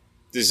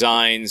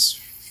designs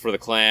for the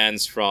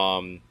clans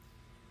from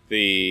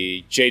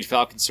the Jade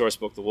Falcon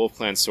sourcebook, the Wolf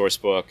Clan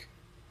sourcebook,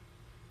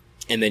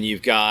 and then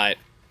you've got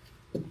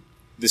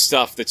the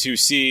stuff, the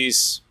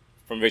 2Cs...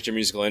 from Victor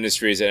Musical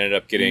Industries that ended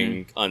up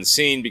getting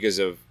unseen because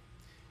of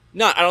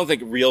I don't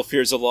think real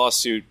fears of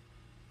lawsuit,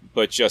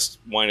 but just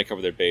wanting to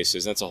cover their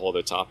bases. That's a whole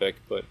other topic.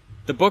 But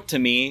the book to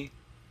me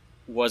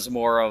was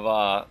more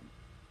of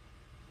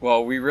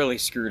we really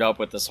screwed up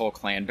with this whole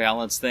clan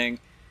balance thing.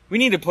 We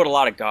need to put a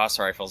lot of Gauss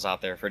rifles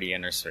out there for the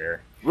Inner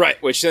Sphere. Right,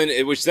 which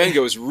then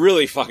goes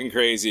really fucking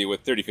crazy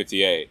with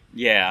 3058.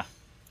 Yeah.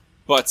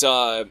 But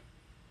I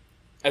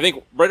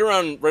think right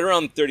around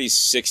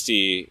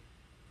 3060,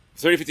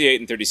 3058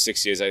 and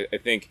 3060 is, I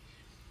think,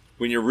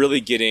 when you're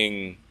really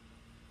getting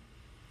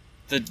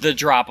the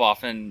drop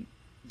off in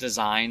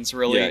designs.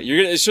 Really, yeah,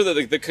 you're gonna show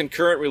the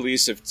concurrent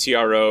release of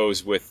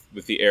TROs with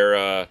the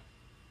era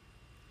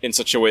in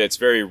such a way that's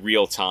very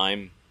real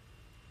time,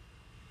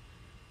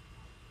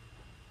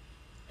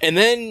 and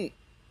then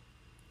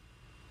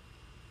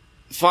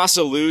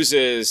FASA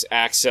loses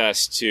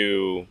access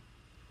to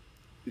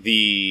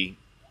the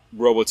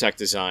Robotech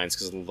designs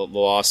because of the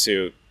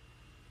lawsuit.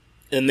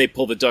 And they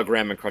pull the Doug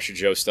Ram and Crusher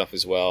Joe stuff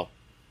as well.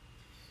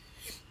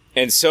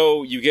 And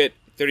so you get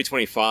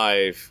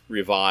 3025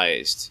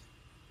 revised,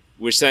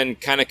 which then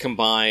kind of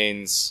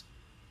combines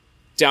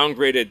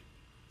downgraded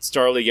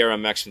Star League era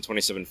mechs from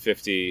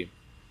 2750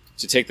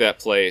 to take that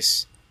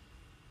place.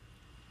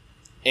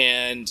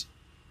 And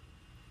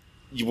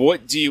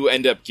what do you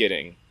end up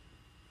getting?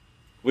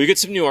 Well, you get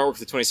some new artwork for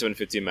the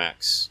 2750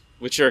 mechs,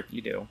 which are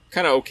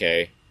kind of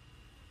okay.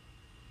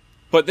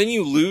 But then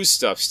you lose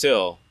stuff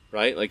still,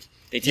 right? Like,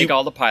 they take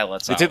all the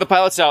pilots out. They take the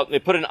pilots out, and they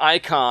put an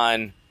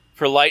icon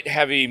for light,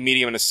 heavy,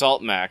 medium, and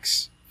assault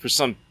mechs for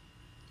some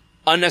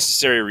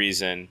unnecessary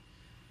reason.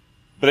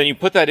 But then you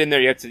put that in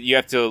there, you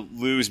have to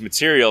lose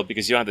material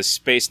because you don't have the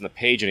space on the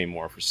page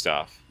anymore for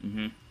stuff.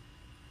 Mm-hmm.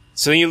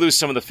 So then you lose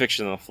some of the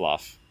fiction and the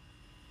fluff.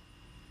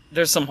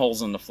 There's some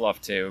holes in the fluff,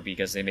 too,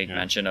 because they make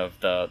mention of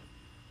a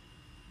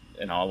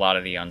lot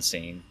of the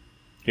unseen.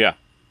 Yeah.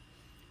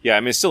 Yeah,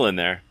 I mean, it's still in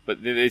there,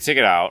 but they take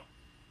it out.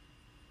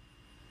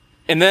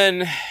 And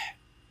then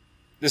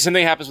the same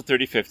thing happens with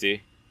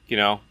 3050,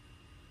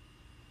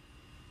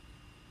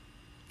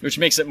 Which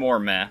makes it more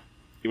meh.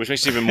 Which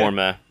makes it even more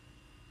meh.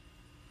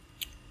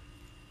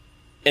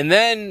 And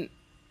then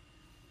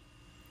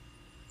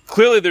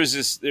clearly there's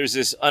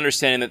this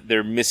understanding that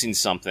they're missing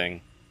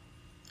something.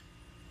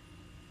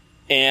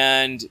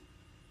 And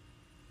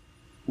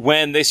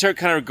when they start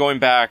kind of going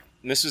back,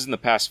 and this was in the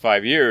past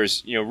 5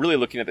 years, really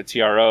looking at the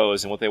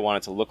TROs and what they want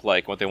it to look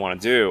like, what they want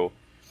to do,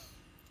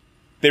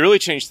 they really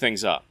changed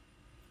things up.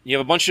 You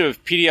have a bunch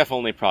of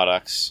PDF-only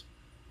products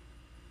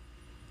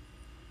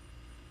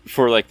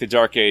for, the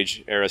Dark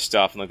Age era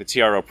stuff and, the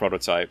TRO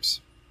prototypes.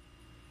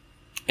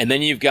 And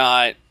then you've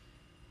got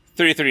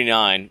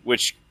 3039,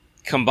 which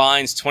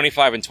combines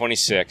 25 and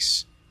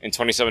 26 and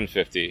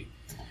 2750.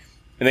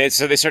 And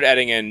so they start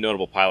adding in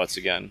notable pilots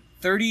again.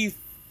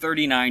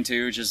 3039,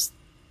 too, just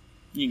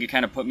you can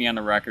kind of put me on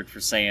the record for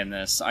saying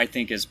this, I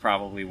think is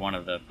probably one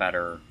of the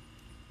better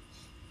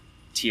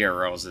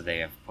TROs that they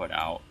have put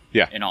out.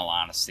 Yeah. In all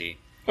honesty.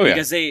 Oh, yeah.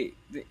 Because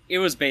it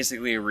was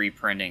basically a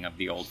reprinting of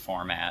the old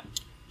format.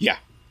 Yeah.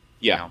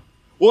 Yeah. You know?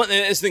 Well,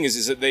 and the thing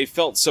is that they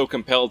felt so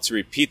compelled to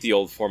repeat the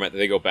old format that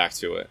they go back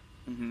to it.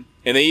 Mm-hmm.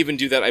 And they even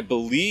do that, I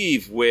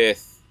believe,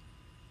 with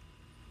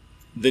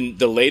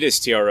the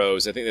latest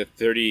TROs. I think the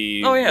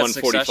 3145.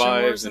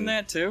 Succession Wars in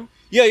that too.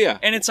 Yeah, yeah.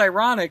 And it's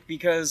ironic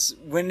because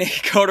when they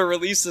go to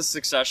release the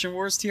Succession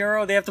Wars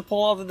TRO, they have to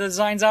pull all the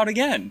designs out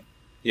again.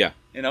 Yeah.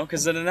 You know,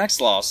 because of the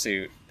next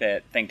lawsuit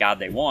that, thank God,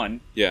 they won.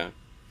 Yeah.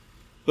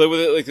 But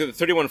with like the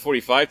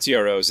 3145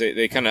 TROs,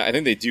 they kind of, I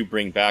think they do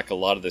bring back a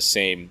lot of the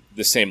same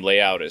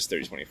layout as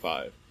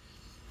 3025.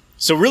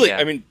 So really, Yeah.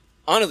 I mean,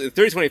 honestly,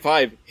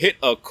 3025 hit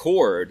a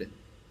chord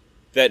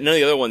that none of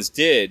the other ones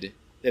did,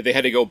 that they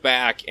had to go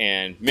back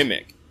and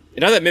mimic.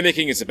 And not that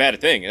mimicking is a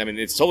bad thing. I mean,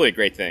 it's totally a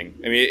great thing.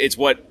 I mean, it's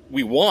what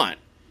we want.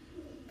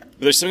 But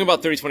there's something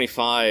about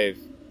 3025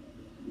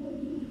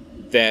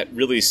 that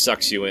really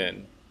sucks you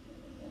in.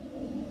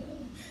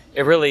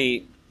 It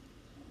really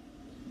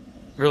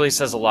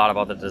says a lot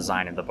about the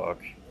design of the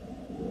book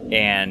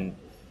and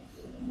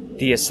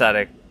the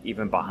aesthetic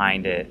even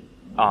behind it.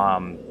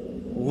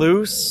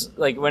 Loose,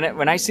 like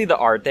when I see the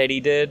art that he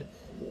did,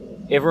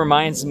 it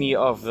reminds me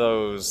of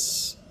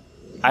those.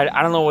 I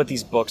don't know what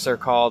these books are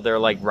called. They're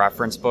like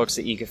reference books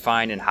that you can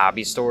find in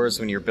hobby stores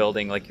when you're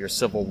building like your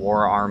Civil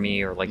War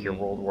army or like your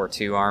World War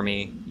II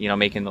army. You know,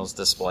 making those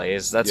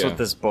displays. That's what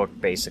this book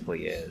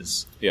basically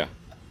is. Yeah,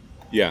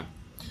 yeah.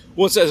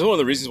 Well, it's one of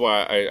the reasons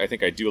why I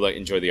think I do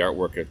enjoy the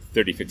artwork of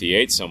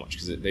 3058 so much,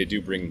 because they do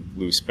bring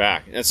Loose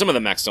back. And some of the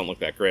mechs don't look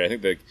that great. I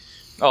think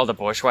the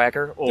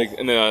Bushwhacker? Oh.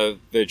 And the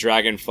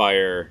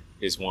Dragonfire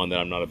is one that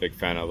I'm not a big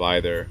fan of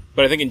either.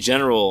 But I think in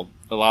general,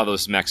 a lot of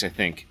those mechs I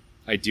think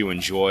I do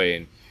enjoy.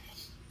 And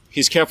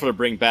he's careful to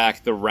bring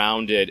back the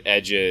rounded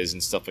edges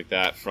and stuff like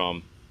that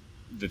from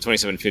the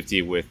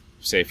 2750 with,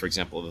 say, for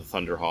example, the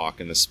Thunderhawk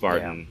and the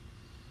Spartan.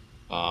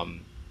 Yeah.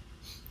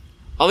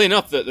 Oddly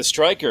enough, the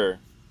Striker...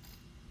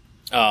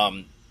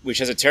 which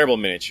has a terrible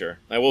miniature.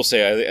 I will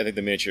say, I think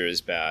the miniature is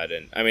bad,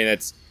 and I mean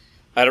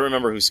I don't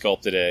remember who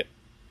sculpted it,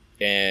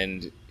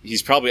 and I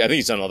think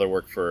he's done other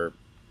work for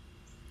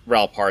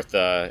Ral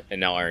Partha and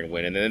now Iron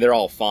Wind, and they're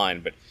all fine,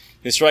 but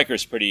the Striker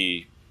is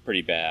pretty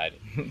bad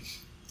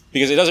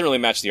because it doesn't really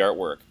match the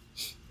artwork.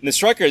 And the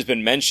Striker has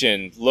been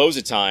mentioned loads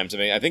of times. I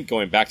mean, I think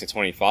going back to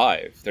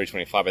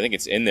 3025, I think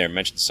it's in there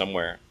mentioned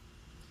somewhere.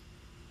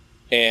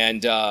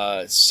 And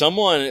this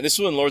was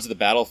when Lords of the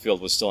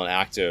Battlefield was still an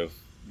active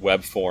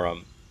web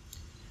forum.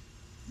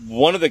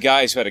 One of the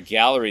guys who had a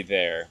gallery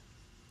there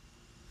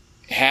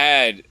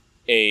had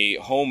a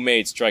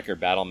homemade Striker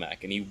battle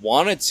mech, and he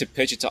wanted to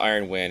pitch it to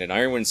Iron Wind, and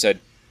Iron Wind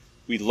said,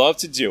 "We'd love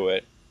to do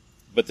it,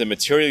 but the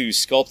material you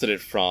sculpted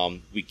it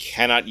from, we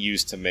cannot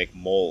use to make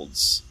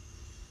molds,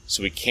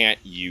 so we can't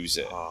use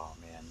it." Oh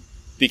man!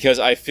 Because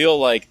I feel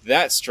like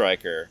that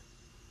Striker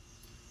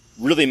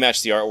really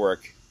matched the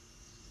artwork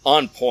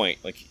on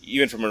point, like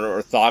even from an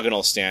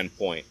orthogonal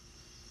standpoint.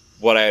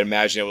 What I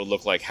imagine it would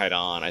look like head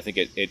on. I think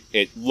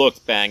it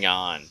looked bang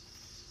on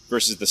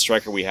versus the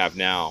Striker we have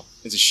now.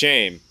 It's a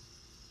shame.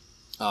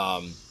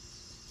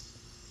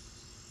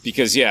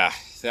 Because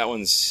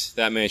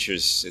that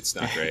miniature's, it's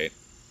not great.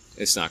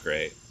 It's not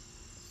great.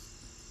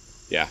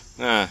 Yeah.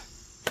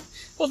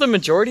 Well, the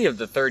majority of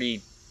the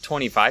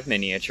 3025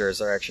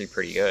 miniatures are actually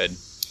pretty good.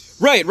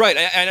 Right.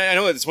 And I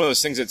know it's one of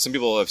those things that some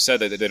people have said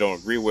that they don't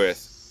agree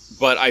with,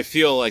 but I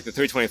feel like the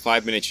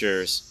 3025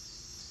 miniatures,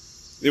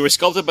 they were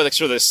sculpted by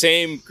sort of the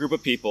same group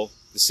of people,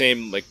 the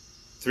same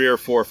 3 or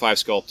 4 or 5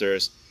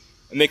 sculptors,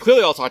 and they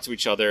clearly all talked to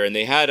each other, and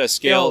they had a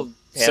scale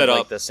set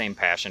up. The same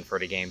passion for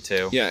the game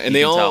too. Yeah, and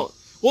they all tell.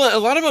 Well, a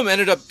lot of them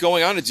ended up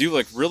going on to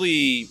do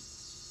really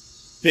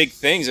big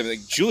things. I mean,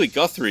 Julie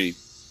Guthrie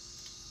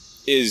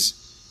is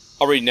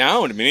a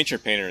renowned miniature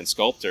painter and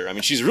sculptor. I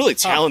mean, she's really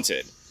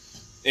talented,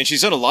 and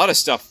she's done a lot of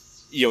stuff,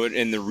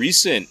 in the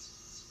recent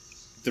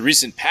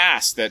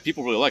past that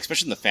people really like,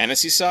 especially in the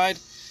fantasy side.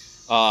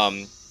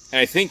 And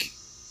I think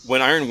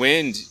when Iron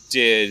Wind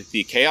did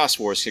the Chaos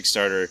Wars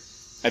Kickstarter,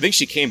 I think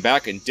she came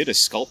back and did a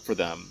sculpt for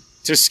them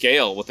to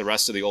scale with the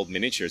rest of the old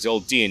miniatures, the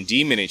old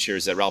D&D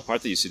miniatures that Ral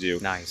Partha used to do.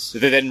 Nice. That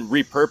they then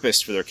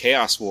repurposed for their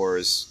Chaos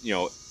Wars,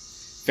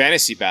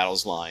 fantasy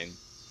battles line.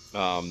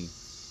 But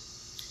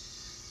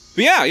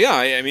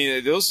I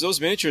mean,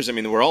 those miniatures, I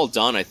mean, were all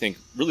done, I think,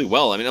 really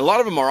well. I mean, a lot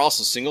of them are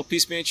also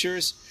single-piece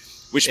miniatures,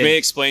 which may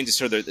explain just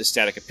sort of their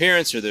static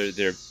appearance or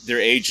their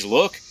aged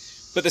look.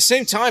 But at the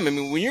same time, I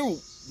mean, when you're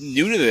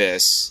new to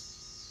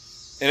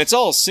this, and it's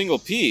all single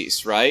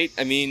piece, right?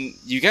 I mean,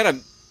 you gotta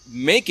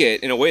make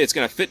it in a way that's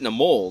gonna fit in a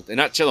mold, and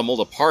not tear the mold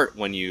apart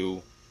when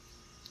you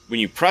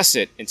press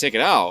it and take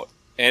it out.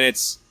 And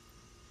it's,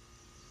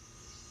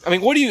 I mean,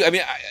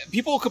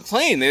 people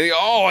complain. They go,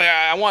 "Oh,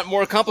 yeah, I want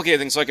more complicated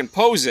things so I can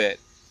pose it."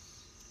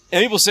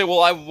 And people say,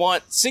 "Well, I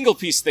want single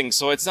piece things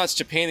so it's not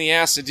such a pain in the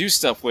ass to do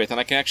stuff with, and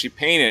I can actually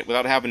paint it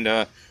without having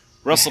to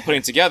wrestle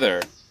putting it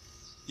together."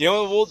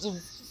 Well,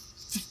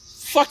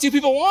 fuck do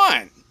people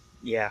want?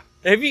 Yeah.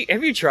 Have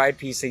you tried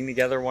piecing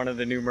together one of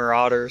the new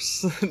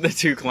Marauders, the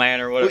 2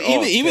 clan or whatever?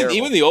 Well,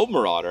 even the old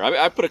Marauder.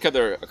 I put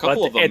together a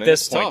couple of them. At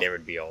this point, they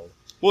would be old.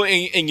 Well,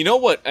 and you know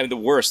what? I mean, the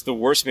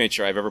worst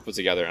miniature I've ever put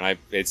together, and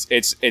it's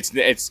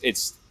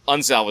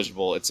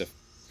unsalvageable. It's a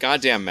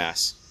goddamn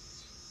mess.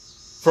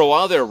 For a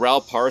while there,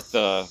 Ral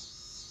Partha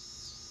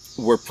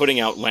were putting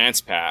out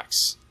lance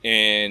packs,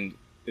 and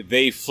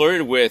they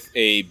flirted with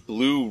a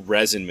blue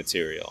resin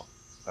material.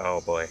 Oh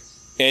boy!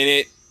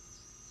 And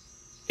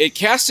it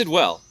casted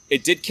well.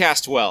 It did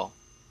cast well.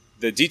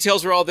 The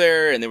details were all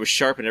there, and they were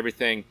sharp and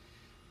everything.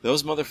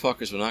 Those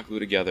motherfuckers will not glue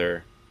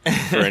together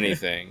for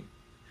anything.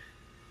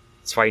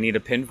 That's why you need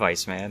a pin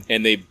vise, man.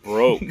 And they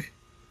broke.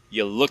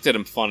 You looked at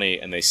them funny,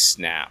 and they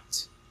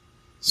snapped.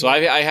 So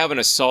I have an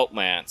assault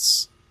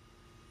lance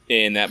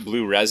in that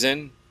blue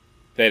resin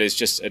that is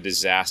just a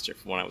disaster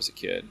from when I was a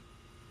kid.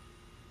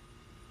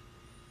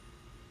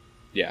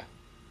 Yeah.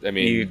 I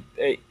mean...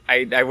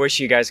 I wish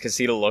you guys could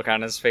see the look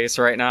on his face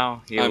right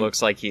now. He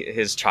looks like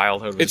his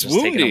childhood was just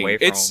taken away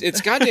from him.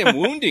 It's goddamn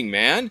wounding,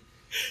 man.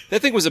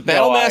 That thing was a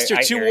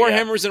Battlemaster, 2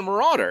 Warhammers, and a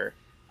Marauder.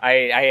 I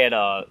had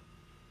a...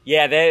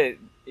 Yeah,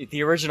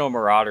 the original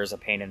Marauder is a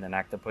pain in the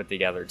neck to put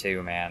together,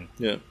 too, man.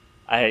 Yeah.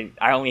 I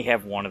only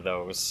have one of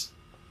those.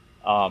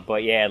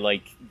 But yeah,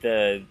 like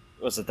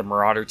was it the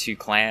Marauder 2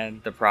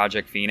 Clan, the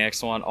Project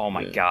Phoenix one? Oh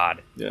my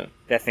god. Yeah.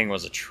 That thing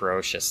was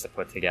atrocious to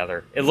put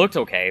together. It looked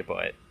okay,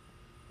 but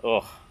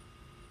ugh.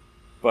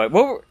 But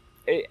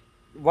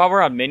while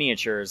we're on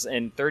miniatures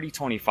in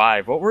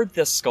 3025, what were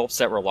the sculpts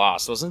that were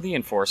lost? Wasn't the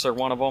Enforcer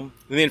one of them?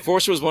 The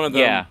Enforcer was one of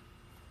them. Yeah.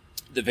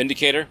 The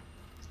Vindicator.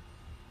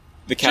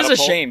 The Catapult. Which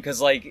is a shame because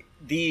like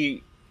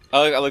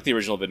I like the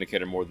original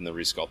Vindicator more than the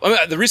Resculpt. I mean,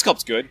 the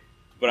Resculpt's good,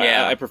 but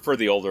I prefer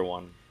the older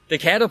one. The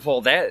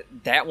Catapult,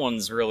 that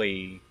one's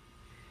really...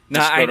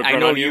 I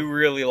know you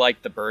really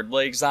like the bird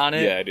legs on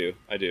it. Yeah,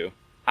 I do.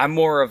 I'm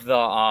more of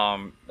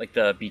the like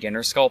the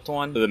beginner sculpt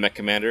one. The Mech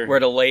Commander? Where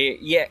no,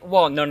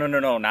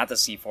 not the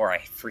C4. I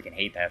freaking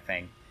hate that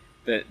thing.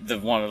 The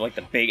one with like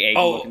the big egg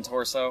looking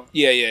torso.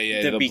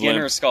 Yeah. The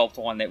beginner sculpt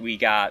one that we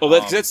got. Oh,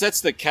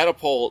 that's the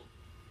Catapult,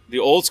 the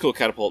old school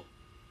Catapult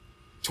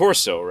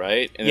torso,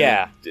 right? And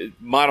then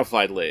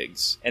modified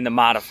legs. And the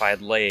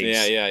modified legs.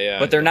 Yeah.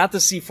 But they're not the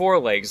C4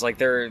 legs. Like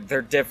they're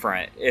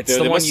different. It's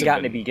the one you got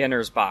in the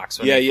beginner's box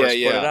when they first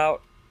put it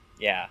out.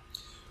 Yeah.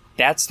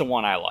 That's the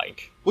one I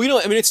like.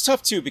 Well, I mean, it's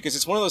tough too because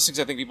it's one of those things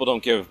I think people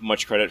don't give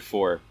much credit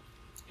for.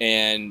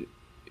 And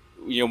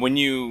when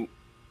you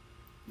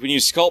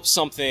sculpt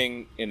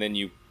something and then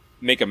you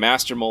make a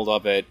master mold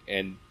of it,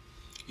 and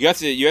you have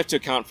to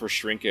account for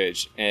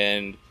shrinkage.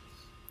 And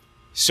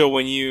so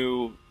when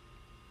you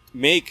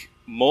make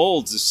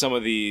molds of some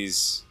of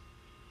these,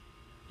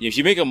 if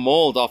you make a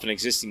mold off an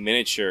existing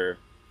miniature,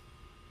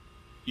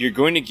 you're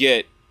going to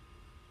get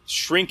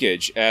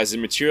shrinkage as the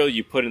material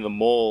you put in the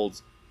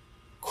mold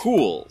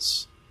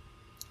cools.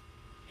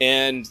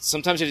 And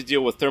sometimes you have to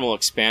deal with thermal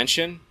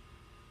expansion,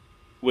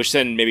 which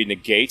then maybe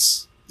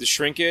negates the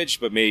shrinkage,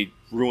 but may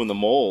ruin the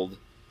mold.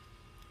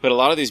 But a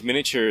lot of these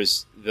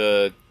miniatures,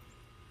 you'll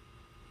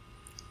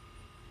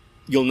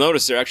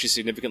notice they're actually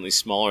significantly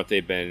smaller if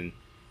they've been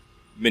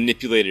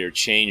manipulated or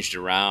changed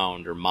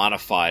around or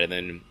modified, and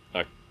then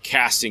a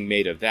casting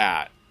made of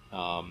that.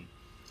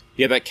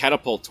 That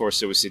Catapult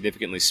torso was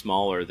significantly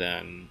smaller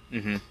than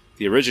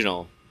the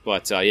original,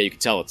 but you can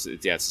tell it's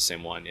the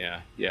same one.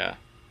 Yeah.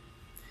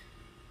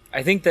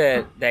 I think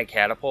that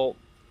Catapult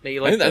that you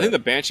like. I think the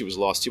Banshee was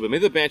lost too, but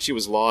maybe the Banshee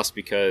was lost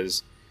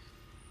because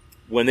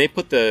when they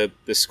put the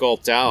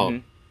sculpt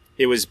out,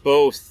 it was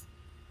both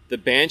the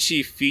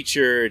Banshee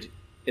featured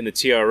in the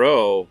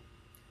TRO.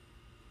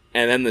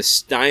 And then the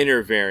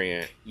Steiner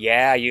variant.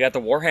 Yeah, you got the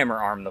Warhammer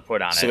arm to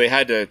put on it. So they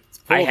had to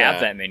pull I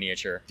have that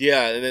miniature.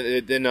 Yeah,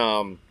 and then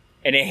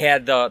and it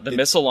had the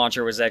missile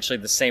launcher was actually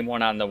the same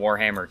one on the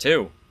Warhammer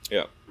too.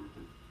 Yeah.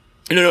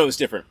 No, it was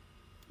different.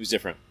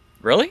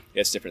 Really?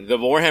 Yeah, it's different. The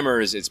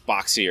Warhammer it's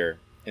boxier,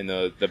 and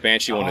the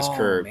Banshee one is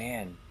curved. Oh,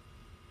 man.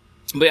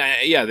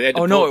 But yeah, they had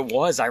to no, it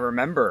was. I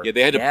remember. Yeah,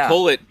 they had to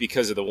pull it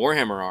because of the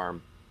Warhammer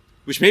arm.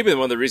 Which may have been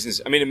one of the reasons...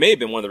 I mean, it may have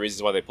been one of the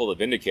reasons why they pulled the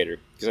Vindicator.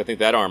 Because I think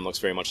that arm looks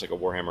very much like a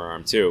Warhammer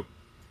arm, too.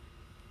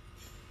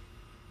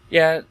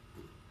 Yeah.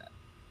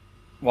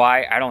 Well,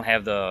 I don't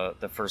have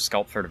the first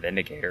sculpt for the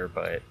Vindicator,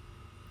 but...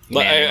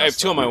 I have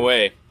 2 on my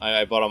way.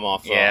 I bought them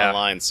off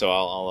online, so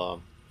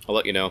I'll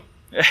let you know.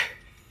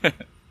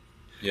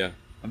 Yeah.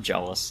 I'm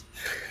jealous.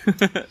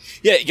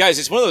 Yeah, guys,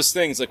 it's one of those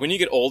things. Like, when you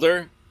get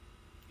older,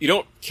 you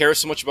don't care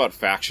so much about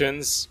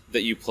factions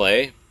that you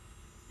play.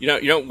 You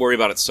don't worry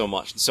about it so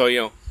much. And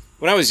so,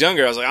 when I was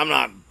younger, I was like, I'm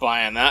not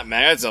buying that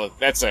mech.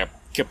 That's a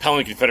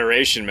Capellan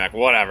Confederation mech,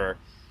 whatever.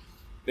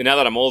 And now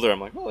that I'm older, I'm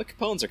like, well, the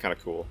Capellans are kind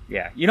of cool.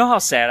 Yeah. You know how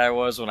sad I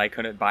was when I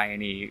couldn't buy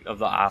any of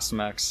the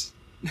Osmechs?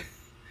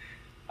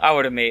 I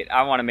want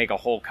to make a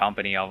whole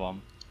company of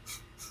them.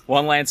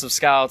 1 Lance of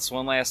Scouts,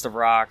 1 Lance of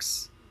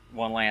Rocks,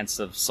 1 Lance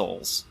of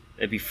Souls.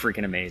 It'd be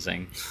freaking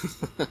amazing.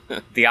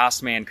 The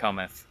Ostman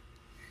cometh.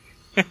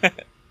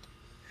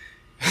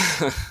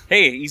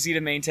 Hey, easy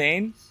to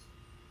maintain.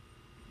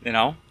 You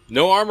know?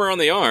 No armor on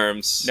the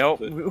arms. Nope.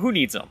 Who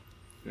needs them?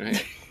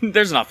 Right.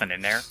 There's nothing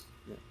in there.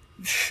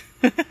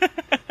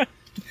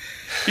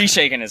 He's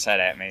shaking his head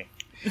at me.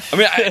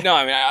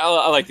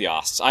 I like the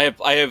Osts. I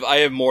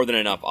have more than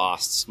enough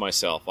Osts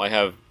myself.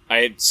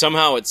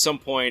 Somehow at some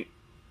point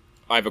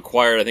I've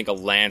acquired, I think, a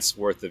lance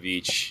worth of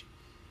each.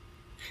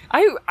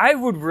 I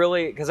would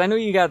really, because I know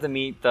you got to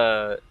meet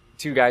the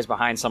two guys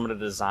behind some of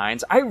the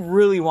designs. I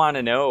really want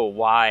to know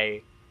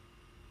why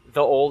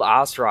the old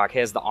Ostrock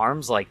has the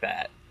arms like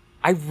that.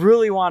 I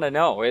really want to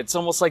know. It's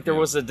almost like there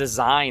was a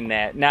design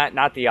that,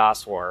 not the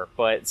Ostwar,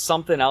 but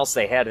something else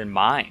they had in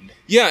mind.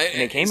 Yeah,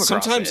 and they came across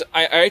sometimes it.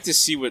 I like to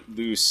see what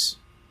Luce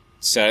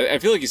said. I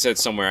feel like he said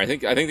somewhere. I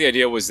think the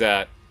idea was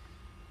that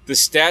the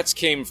stats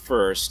came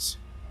first,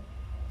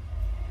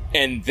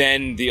 and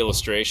then the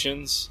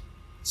illustrations.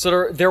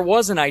 So there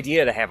was an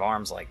idea to have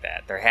arms like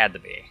that. There had to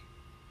be.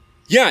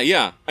 Yeah.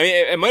 I mean,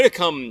 it might have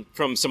come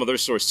from some other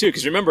source too.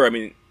 Because remember, I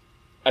mean,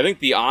 I think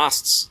the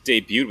Osts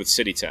debuted with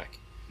CityTech.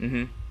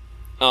 Mm-hmm.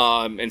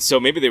 And so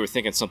maybe they were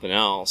thinking something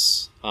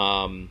else.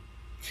 I'll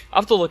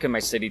have to look at my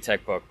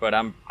CityTech book, but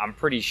I'm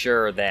pretty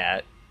sure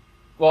that.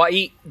 Well,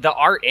 the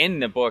art in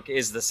the book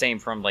is the same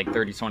from like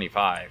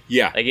 3025.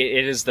 Yeah, like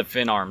it is the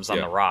fin arms on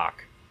the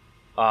rock.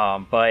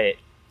 But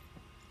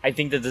I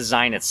think the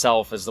design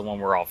itself is the one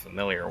we're all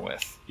familiar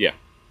with. Yeah.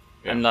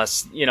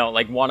 Unless,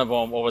 like one of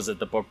them, what was it,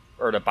 the book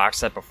or the box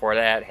set before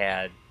that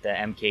had the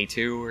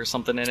MK2 or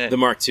something in it? The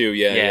Mark II,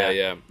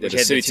 yeah. Which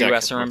had the two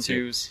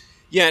SRM2s.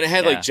 Yeah, and it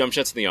had like jump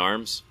shots in the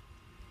arms.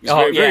 It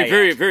was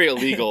very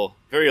illegal,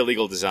 very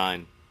illegal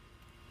design.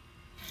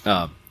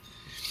 I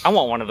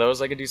want one of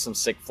those. I could do some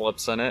sick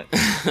flips in it.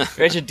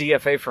 I should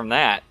DFA from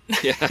that.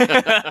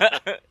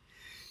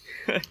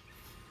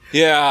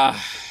 Yeah.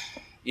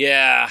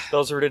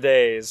 Those were the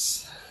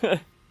days.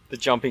 The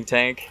jumping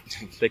tank,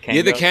 the Kanga.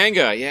 Yeah, the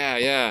Kanga.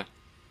 Yeah.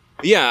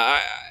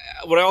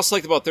 What I also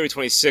liked about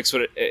 3026,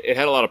 it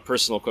had a lot of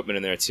personal equipment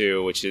in there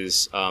too, which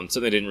is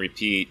something they didn't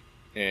repeat.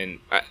 And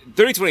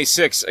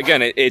 3026,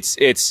 again,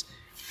 it's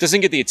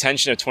doesn't get the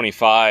attention of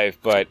 25,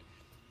 but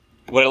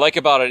what I like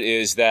about it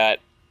is that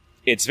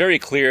it's very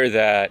clear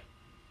that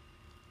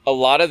a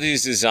lot of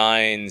these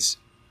designs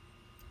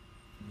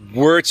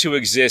were to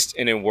exist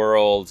in a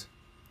world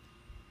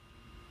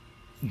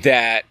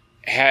that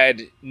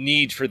had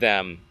need for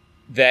them,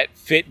 that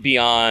fit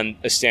beyond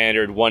a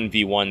standard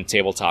 1v1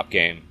 tabletop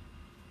game.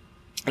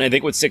 And I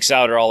think what sticks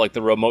out are all like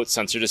the remote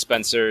sensor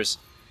dispensers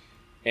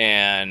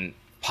and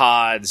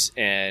pods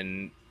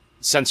and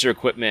sensor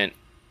equipment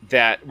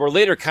that were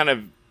later kind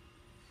of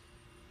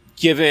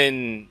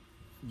given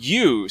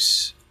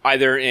use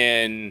either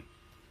in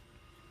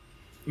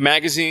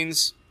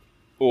magazines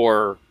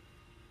or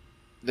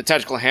the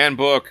tactical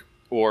handbook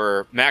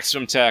or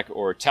Maximum Tech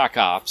or Tech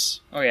Ops.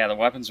 Oh yeah, the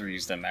weapons were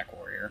used in Mech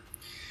Warrior.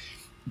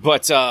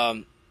 But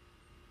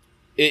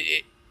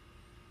it's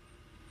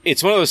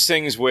one of those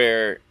things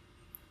where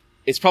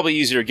it's probably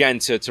easier again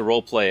to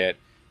role play it.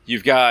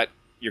 You've got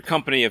your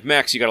company of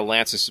mechs, you got a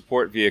lance of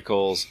support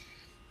vehicles,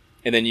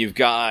 and then you've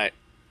got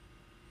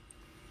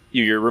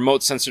your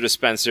remote sensor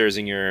dispensers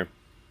and your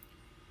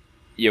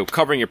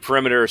covering your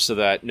perimeter so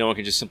that no one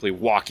can just simply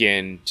walk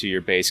in to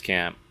your base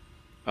camp.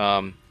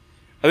 I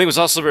think what's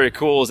also very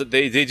cool is that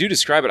they do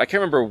describe it. I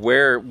can't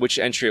remember which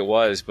entry it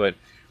was, but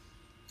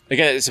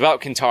again, it's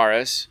about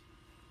Kintaris,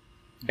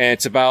 and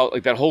it's about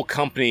like that whole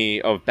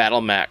company of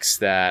battle mechs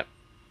that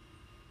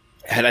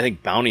had, I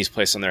think, bounties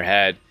placed on their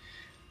head.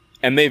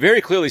 And they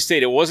very clearly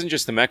state it wasn't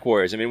just the Mech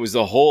Warriors. I mean, it was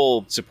the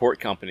whole support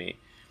company.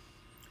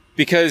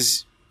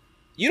 Because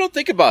you don't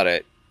think about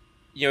it.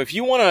 If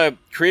you want to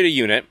create a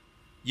unit,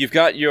 you've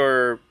got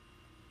your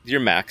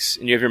mechs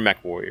and you have your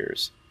Mech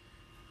Warriors.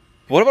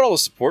 But what about all the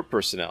support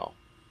personnel?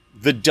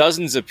 The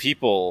dozens of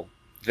people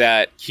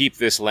that keep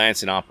this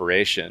lance in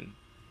operation.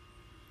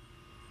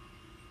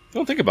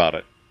 Don't think about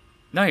it.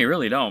 No, you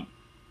really don't.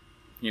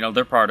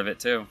 They're part of it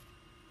too.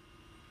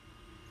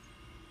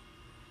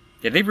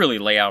 Yeah, they really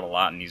lay out a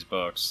lot in these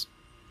books.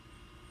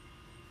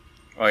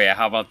 Oh yeah,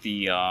 how about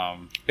the? I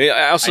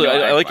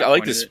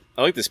like this.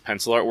 I like this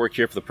pencil artwork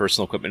here for the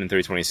personal equipment in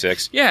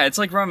 3026. Yeah, it's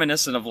like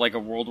reminiscent of like a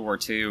World War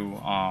II,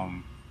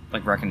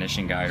 like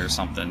recognition guide or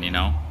something,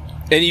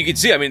 And you can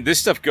see, I mean, this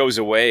stuff goes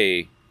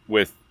away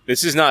with.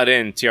 This is not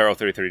in TRO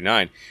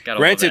 3039.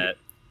 Granted,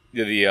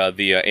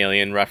 the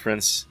alien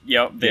reference.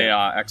 Yep, the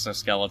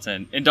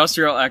exoskeleton,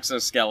 industrial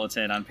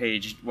exoskeleton on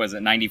page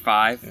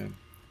 95. Yeah.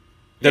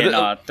 In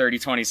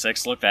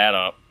 3026, look that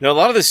up. Now, a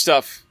lot of this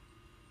stuff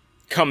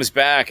comes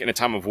back in a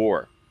time of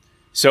war.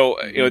 So,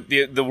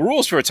 the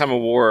rules for a time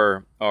of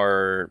war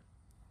are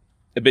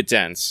a bit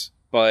dense,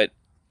 but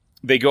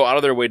they go out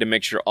of their way to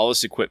make sure all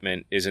this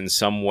equipment is in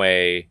some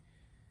way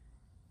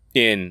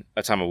in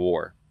a time of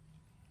war.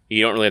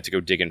 You don't really have to go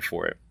digging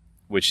for it,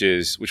 which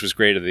was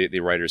great of the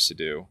writers to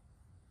do.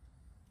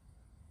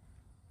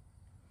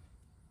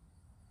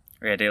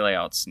 Yeah, they lay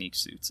out sneak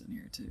suits in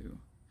here, too.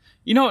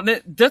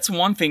 That's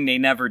one thing they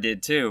never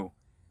did, too.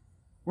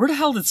 Where the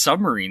hell did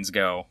submarines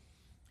go?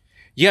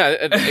 Yeah,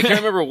 I can't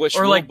remember which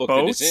Or rule like book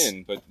boats? it is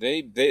in, but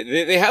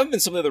they haven't been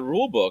some of the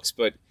rule books,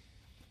 but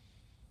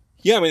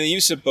yeah, I mean the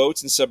use of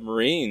boats and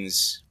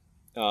submarines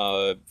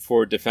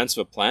for defense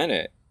of a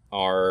planet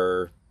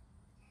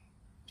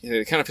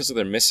it kind of feels like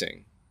they're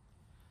missing.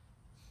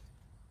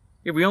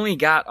 Yeah, we only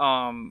got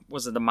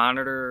was it the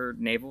Monitor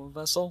naval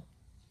vessel?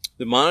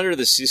 The Monitor,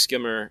 the Sea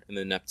Skimmer, and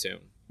the Neptune.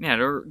 Yeah,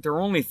 there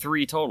were only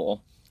 3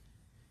 total.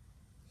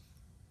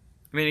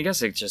 I mean, I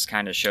guess it just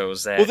kind of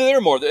shows that. Well, there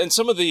are more, and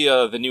some of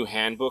the new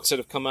handbooks that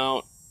have come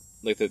out,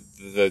 like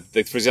the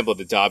for example,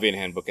 the Davian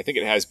handbook. I think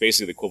it has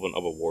basically the equivalent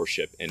of a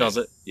warship in it. Does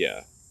it?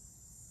 Yeah.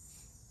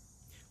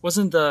 Was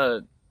it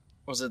the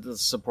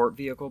support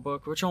vehicle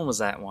book? Which one was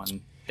that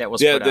one? That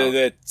was Yeah, put out?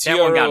 the That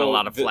one got a TRO,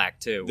 lot of flack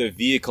too. The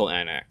vehicle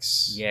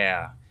annex.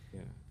 Yeah.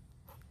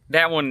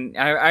 That one,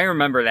 I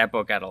remember that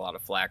book got a lot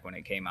of flack when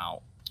it came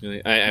out.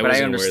 Really? But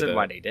I understood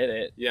why they did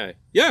it. Yeah.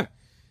 Yeah.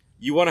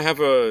 You want to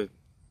have a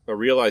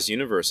realized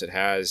universe that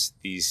has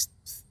these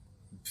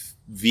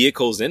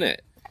vehicles in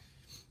it.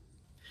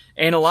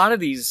 And a lot of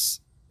these,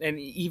 and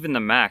even the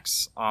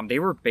mechs, they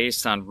were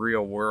based on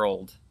real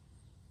world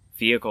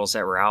vehicles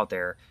that were out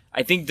there.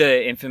 I think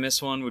the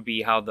infamous one would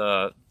be how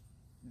the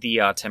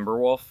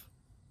Timberwolf,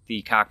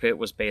 the cockpit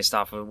was based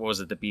off of, what was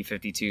it, the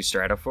B-52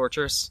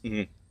 Stratofortress?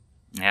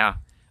 Mm-hmm. Yeah.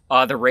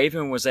 The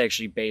Raven was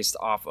actually based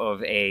off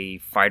of a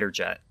fighter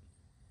jet.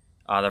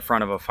 The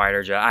front of a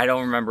fighter jet. I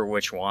don't remember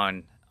which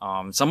one.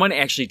 Someone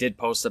actually did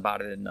post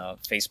about it in the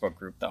Facebook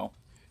group, though.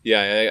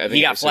 Yeah, I think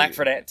he got flack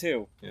for that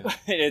too. Yeah.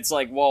 It's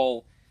like,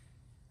 well,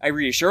 I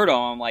reassured him.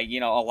 I'm like, a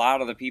lot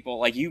of the people,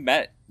 like you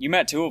met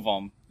 2 of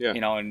them, yeah.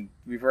 And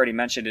we've already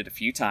mentioned it a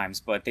few times,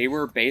 but they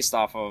were based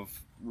off of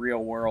real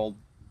world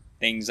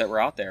things that were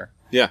out there.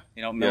 Yeah,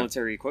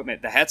 military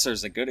equipment. The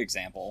Hetzer's a good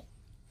example.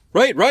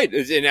 Right.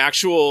 It's an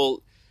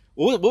actual.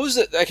 What was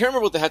it? I can't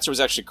remember what the Hetzer was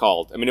actually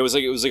called. I mean, it was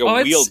like a wheeled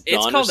gun it's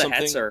called or something.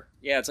 The Hetzer.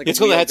 Yeah, it's like it's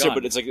called the Hetzer,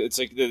 but it's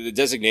like the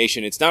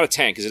designation. It's not a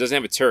tank because it doesn't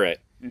have a turret,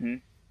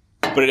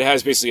 but it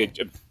has basically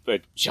a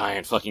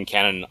giant fucking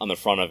cannon on the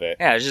front of it.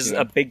 Yeah, it's just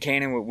a big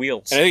cannon with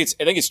wheels. And I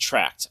think it's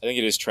tracked. I think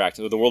it is tracked.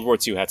 The World War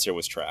II Hetzer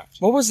was tracked.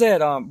 What was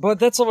that? But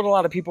that's what a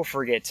lot of people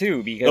forget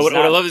too. Because what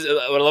I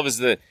love is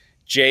the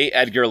J.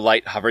 Edgar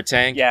Light hover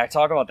tank. Yeah,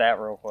 talk about that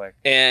real quick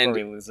and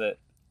before we lose it.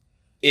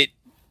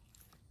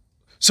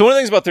 So one of the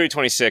things about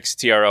 3026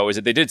 TRO is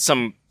that they did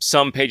some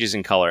pages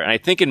in color, and I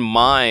think in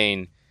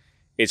mine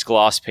it's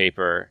gloss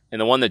paper,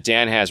 and the one that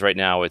Dan has right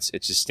now it's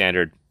just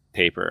standard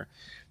paper,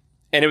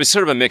 and it was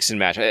sort of a mix and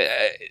match.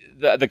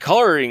 The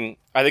coloring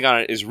I think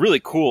on it is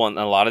really cool on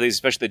a lot of these,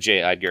 especially the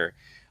J. Edgar.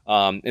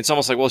 It's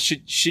almost like, well,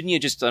 shouldn't you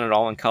just done it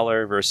all in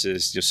color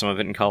versus just some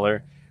of it in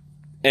color?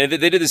 And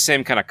they did the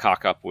same kind of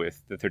cock up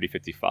with the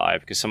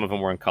 3055 because some of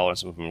them were in color and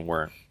some of them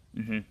weren't.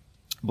 Mm-hmm.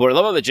 But what I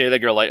love about the J.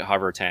 Edgar Light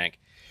hover tank.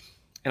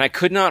 And I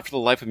could not, for the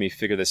life of me,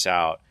 figure this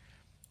out.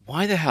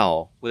 Why the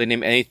hell would they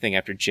name anything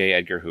after J.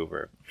 Edgar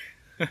Hoover?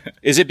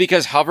 Is it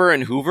because hover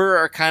and Hoover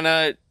are kind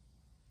of...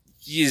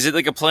 Is it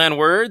like a play on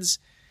words?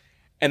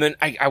 And then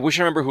I wish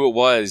I remember who it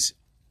was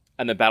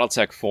on the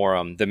BattleTech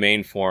forum, the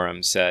main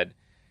forum, said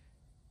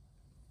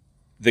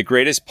the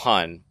greatest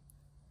pun,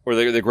 or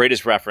the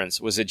greatest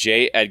reference, was a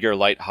J. Edgar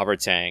Light hover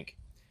tank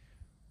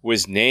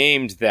was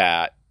named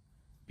that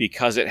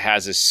because it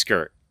has a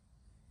skirt.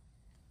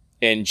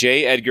 And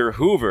J. Edgar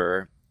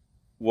Hoover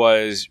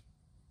was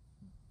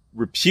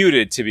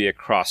reputed to be a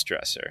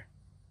cross-dresser.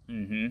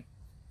 Mm-hmm.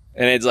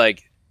 And it's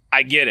like,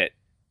 I get it.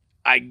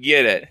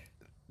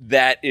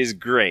 That is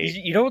great.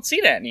 You don't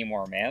see that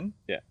anymore, man.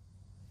 Yeah.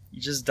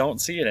 You just don't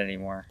see it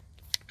anymore.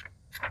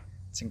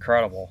 It's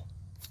incredible.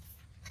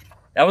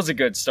 That was a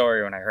good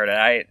story when I heard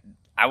it.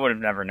 I would have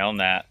never known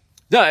that.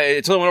 No,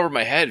 it totally went over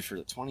my head for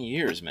 20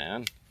 years,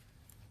 man.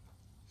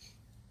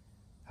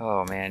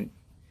 Oh, man.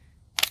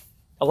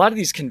 A lot of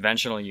these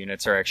conventional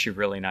units are actually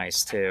really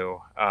nice,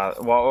 too.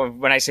 Well,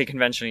 when I say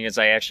conventional units,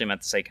 I actually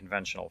meant to say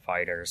conventional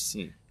fighters.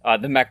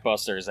 The Mech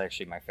Buster is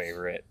actually my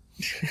favorite.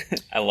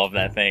 I love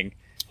that thing.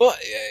 Well,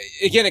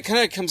 again, it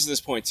kind of comes to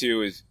this point,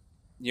 too, is,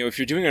 if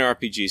you're doing an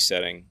RPG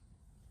setting,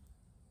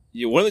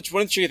 one of the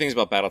tricky things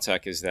about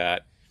BattleTech is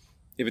that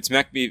if it's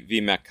mech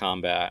v mech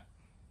combat,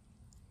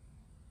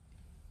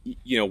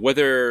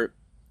 whether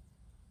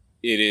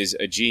it is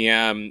a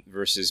GM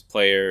versus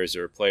players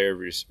or player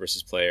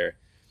versus player,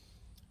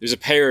 there's a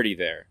parity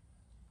there.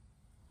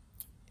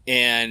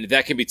 And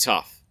that can be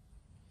tough.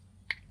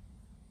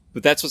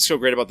 But that's what's so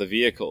great about the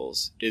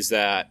vehicles, is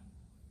that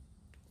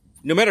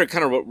no matter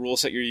kind of what rule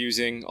set you're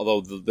using,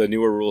 although the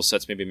newer rule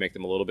sets maybe make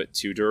them a little bit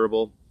too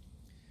durable.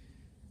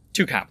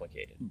 Too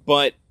complicated.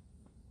 But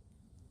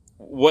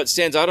what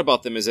stands out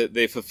about them is that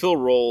they fulfill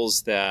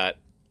roles that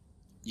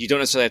you don't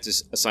necessarily have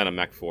to assign a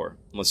mech for,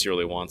 unless you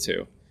really want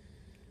to.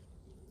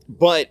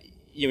 But,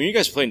 when you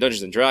guys are playing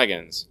Dungeons &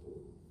 Dragons,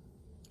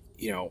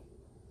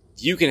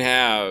 you can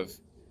have,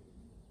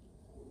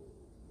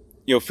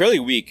 fairly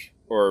weak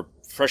or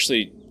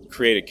freshly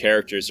created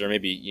characters, or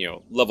maybe,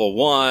 level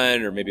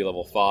 1 or maybe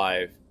level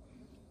 5.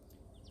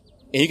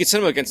 And you can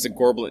send them against the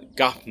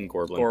Goblin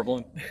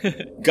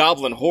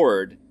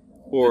Horde,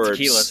 or the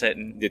tequila's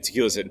hitting. The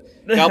tequila's hitting.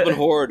 Goblin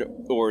Horde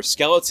or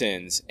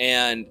skeletons.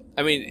 And,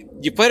 I mean,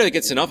 you play it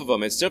against enough of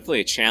them, it's definitely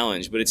a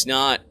challenge, but it's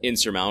not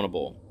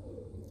insurmountable.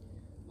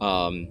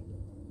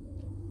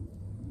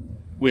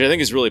 Which I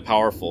think is really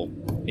powerful.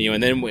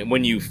 And then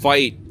when you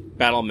fight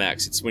battle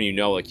mechs, it's when you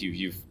know, like,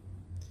 you've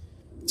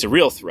it's a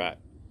real threat.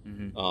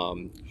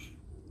 Mm-hmm.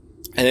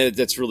 And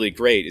that's really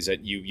great, is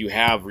that you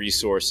have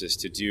resources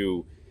to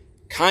do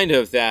kind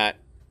of that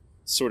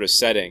sort of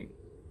setting.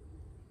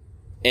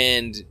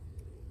 And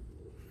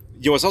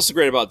what's also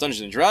great about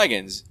Dungeons and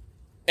Dragons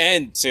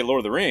and, say, Lord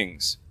of the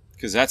Rings,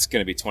 because that's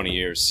going to be 20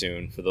 years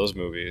soon for those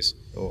movies.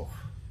 Oh.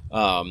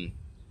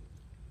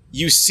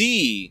 You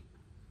see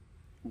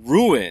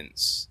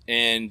ruins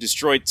and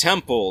destroyed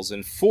temples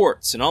and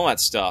forts and all that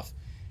stuff.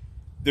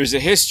 There's a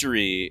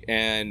history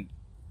and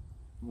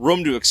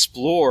room to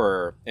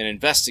explore and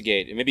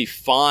investigate and maybe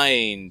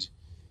find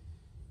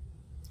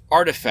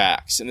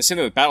artifacts. And the same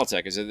thing with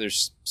BattleTech is that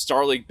there's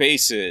Star League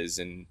bases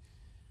and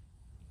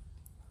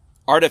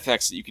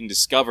artifacts that you can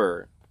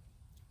discover.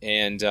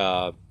 And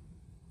I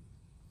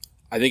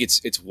think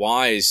it's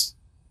wise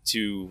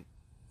to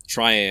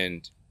try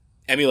and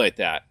emulate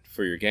that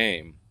for your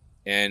game.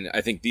 And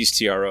I think these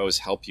TROs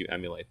help you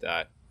emulate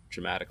that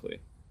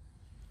dramatically.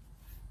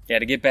 Yeah,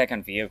 to get back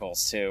on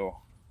vehicles too,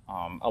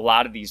 a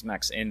lot of these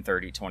mechs in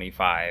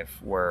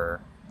 3025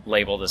 were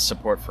labeled as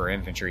support for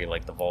infantry,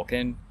 like the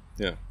Vulcan.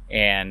 Yeah.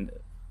 And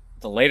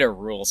the later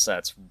rule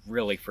sets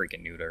really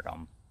freaking neutered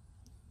them,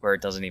 where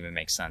it doesn't even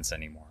make sense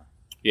anymore.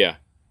 Yeah,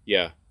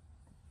 yeah.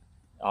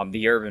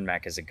 The urban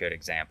mech is a good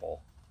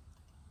example.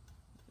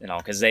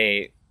 Because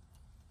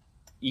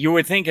you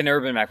would think an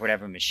urban mech would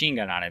have a machine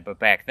gun on it, but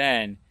back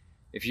then,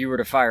 if you were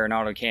to fire an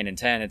autocannon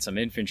 10 at some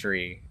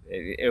infantry,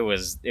 it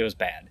was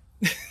bad.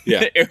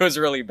 Yeah. It was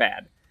really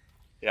bad.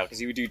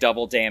 Because you would do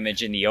double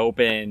damage in the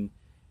open,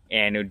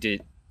 and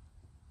it'd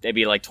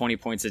be like 20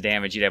 points of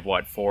damage. You'd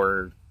have,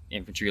 4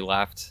 infantry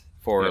left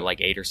for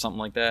like 8 or something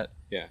like that.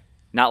 Yeah.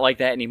 Not like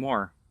that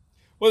anymore.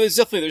 Well, there's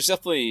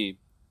definitely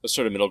a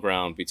sort of middle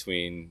ground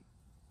between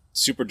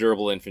super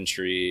durable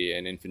infantry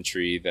and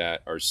infantry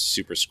that are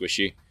super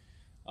squishy.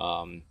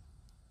 And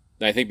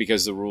I think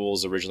because the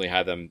rules originally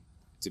had them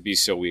to be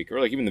so weak, or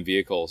like even the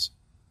vehicles.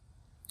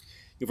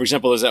 For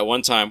example, there's that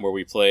one time where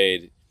we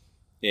played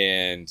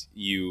and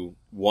you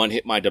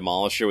one-hit my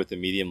Demolisher with the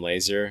medium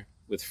laser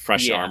with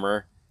fresh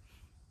armor,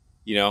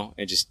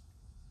 and just,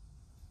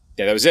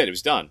 that was it. It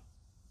was done.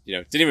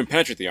 Didn't even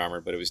penetrate the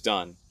armor, but it was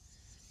done.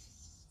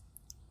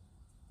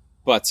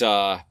 But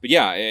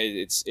yeah,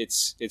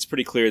 it's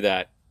pretty clear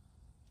that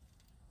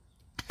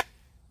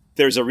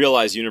there's a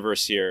realized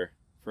universe here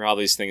for how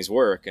these things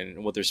work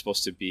and what they're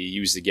supposed to be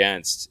used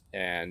against.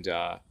 And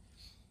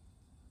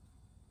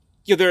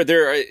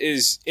there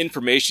is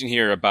information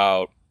here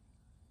about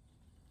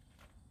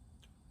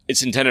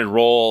its intended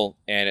role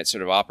and its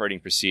sort of operating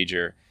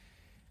procedure.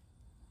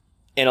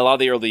 And a lot of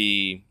the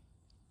early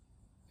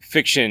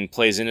fiction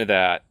plays into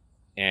that,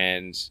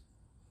 and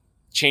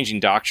changing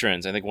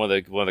doctrines. I think one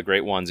of the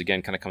great ones,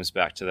 again, kind of comes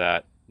back to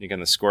that, again,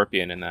 the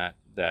Scorpion, and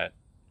that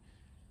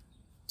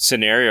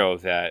scenario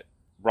that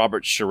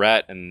Robert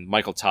Charette and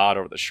Michael Todd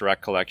over the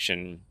Charette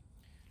collection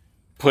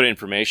put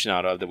information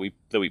out of that we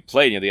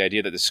played. The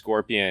idea that the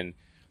Scorpion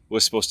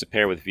was supposed to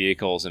pair with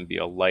vehicles and be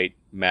a light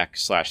mech /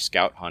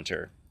 scout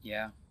hunter.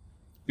 Yeah.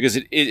 Because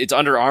it's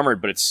under armored,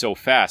 but it's so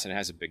fast and it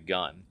has a big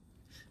gun.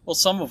 Well,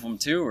 some of them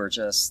too are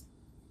just,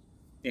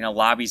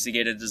 lobbies to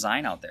get a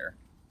design out there,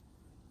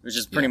 which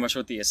is pretty much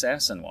what the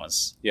Assassin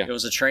was. Yeah. It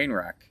was a train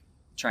wreck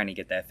trying to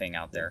get that thing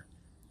out there.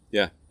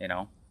 Yeah.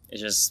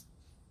 It's just,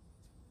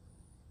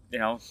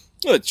 well,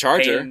 the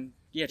Charger.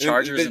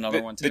 Charger's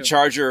another one too. The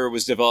Charger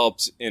was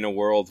developed in a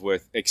world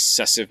with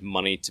excessive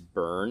money to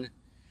burn.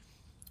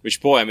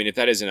 Which, boy, I mean, if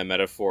that isn't a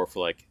metaphor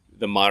for like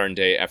the modern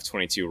day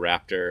F-22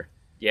 Raptor.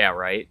 Yeah,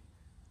 right.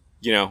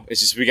 It's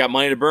just, we got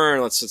money to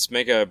burn. Let's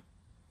make the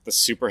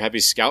super heavy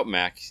scout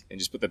mech and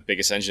just put the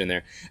biggest engine in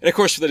there. And of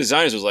course, for the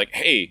designers, it was like,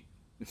 hey,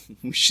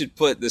 we should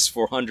put this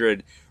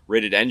 400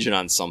 rated engine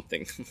on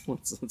something.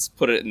 let's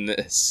put it in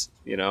this.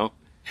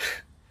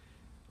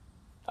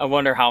 I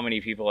wonder how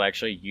many people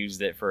actually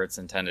used it for its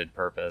intended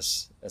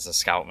purpose as a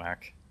scout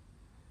mech.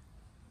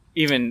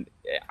 Even,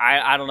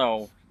 I don't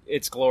know,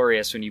 it's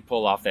glorious when you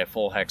pull off that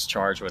full hex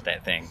charge with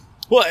that thing.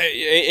 Well,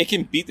 it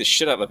can beat the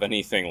shit out of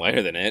anything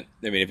lighter than it.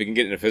 I mean, if it can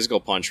get in a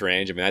physical punch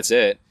range, I mean, that's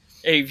it.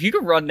 Hey, if you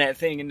could run that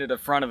thing into the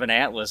front of an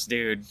Atlas,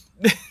 dude,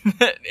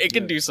 it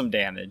can do some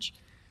damage.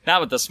 Not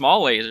with the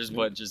small lasers,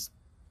 but just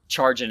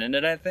charging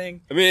into that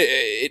thing. I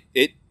mean,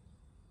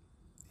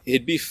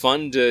 it'd be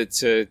fun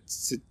to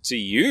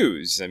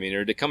use. I mean,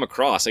 or to come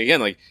across. Like, again,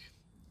 like,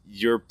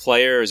 your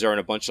players are in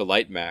a bunch of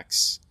light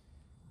mechs,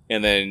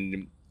 and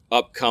then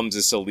up comes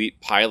this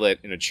elite pilot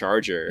in a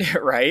Charger.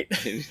 Right?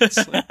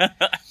 It's like,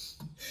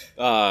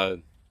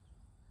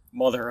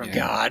 Mother of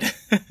God.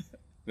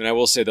 And I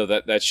will say, though,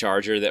 that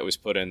Charger that was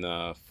put in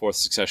the Fourth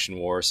Succession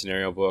War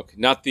scenario book,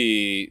 not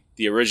the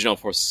original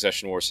Fourth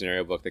Succession War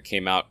scenario book that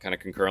came out kind of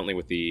concurrently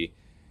with the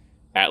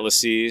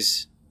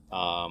Atlases,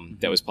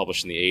 that was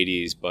published in the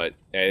 80s, but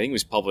I think it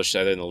was published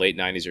either in the late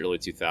 90s or early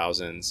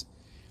 2000s.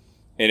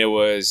 And it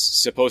was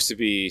supposed to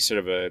be sort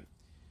of a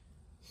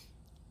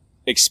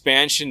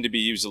expansion to be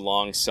used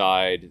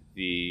alongside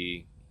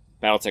the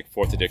BattleTech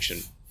Fourth Edition.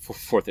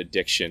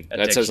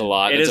 That says a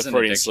lot. It's a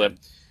Freudian slip.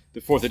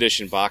 The 4th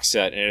edition box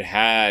set, and it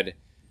had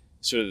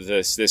sort of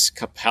this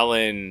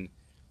Capellan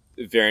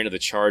variant of the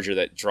Charger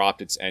that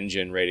dropped its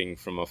engine rating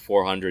from a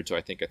 400 to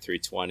I think a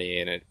 320,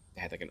 and it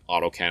had like an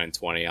autocannon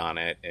 20 on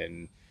it,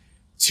 and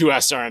 2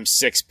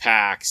 SRM6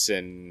 packs,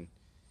 and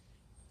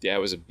yeah, it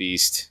was a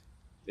beast.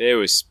 It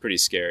was pretty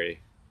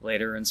scary.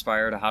 Later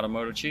inspired a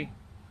Hatamoto Chi.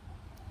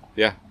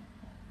 Yeah.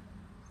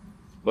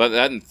 Well,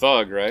 that and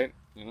Thug, right?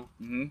 You know?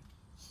 Mm-hmm.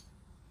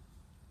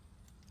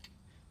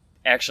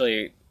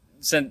 Actually,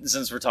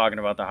 since we're talking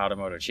about the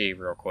Hatamoto Chi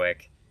real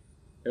quick,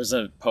 there's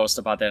a post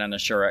about that in the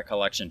Charette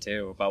collection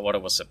too, about what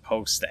it was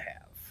supposed to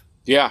have.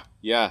 Yeah.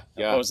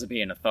 Supposed to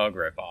be in a Thug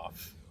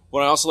ripoff.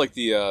 Well, I also like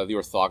the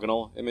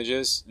orthogonal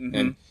images. Mm-hmm.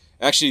 And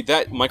actually,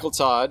 that Michael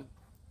Todd,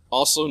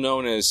 also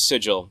known as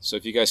Sigil, so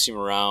if you guys see him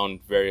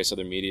around various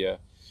other media,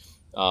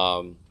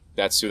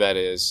 that's who that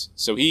is.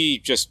 So I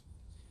think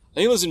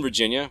he lives in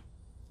Virginia,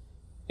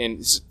 and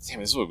this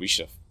is what we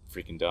should have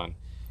freaking done.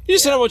 He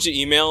just sent a bunch of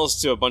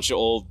emails to a bunch of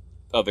old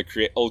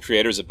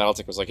creators at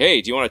BattleTech. Was like,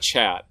 hey, do you want to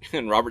chat?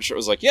 And Robert Short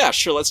was like, yeah,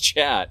 sure, let's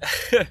chat.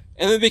 And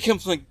then they become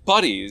like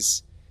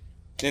buddies.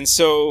 And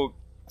so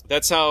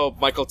that's how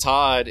Michael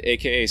Todd,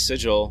 aka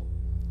Sigil,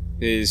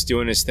 is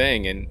doing his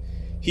thing. And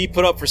he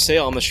put up for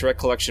sale on the Shrek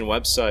Collection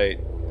website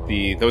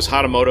those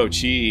Hatamoto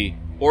Chi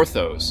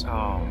orthos.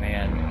 Oh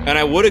man! And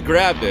I would have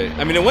grabbed it.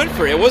 I mean, it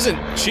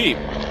wasn't cheap.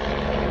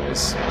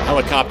 This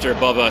helicopter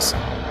above us.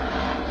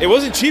 It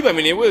wasn't cheap. I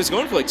mean, it was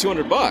going for like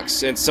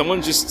 $200, and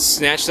someone just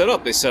snatched that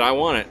up. They said, "I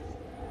want it."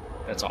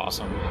 That's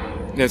awesome.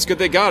 And it's good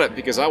they got it,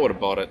 because I would have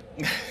bought it.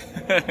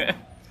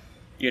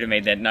 You'd have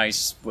made that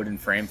nice wooden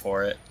frame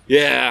for it.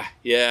 Yeah.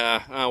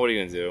 What are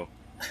you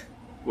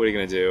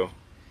gonna do?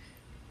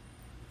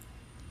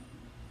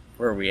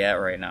 Where are we at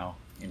right now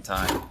in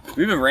time?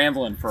 We've been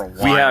rambling for a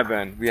while. We have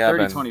been.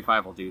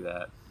 30-25 will do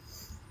that.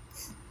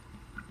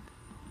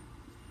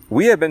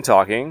 We have been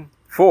talking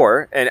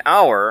for an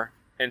hour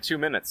and 2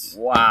 minutes.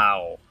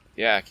 Wow.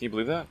 Yeah, can you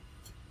believe that?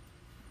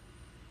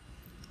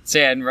 So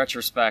yeah, in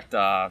retrospect,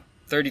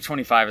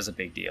 30-25 is a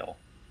big deal,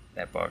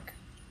 that book.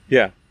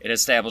 Yeah. It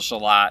established a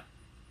lot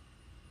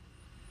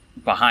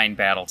behind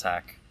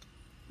BattleTech,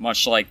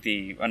 much like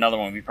another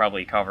one we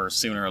probably cover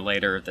sooner or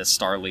later, the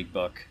Star League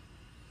book.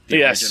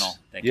 The original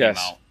that came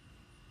out.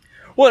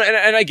 Well,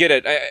 and I get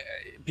it.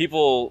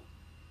 People...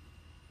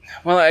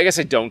 Well, I guess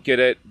I don't get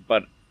it,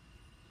 but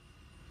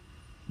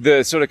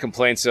the sort of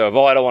complaints of,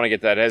 I don't want to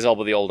get that. It has all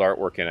of the old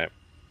artwork in it.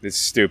 It's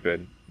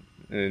stupid.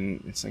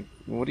 And it's like,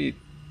 what are you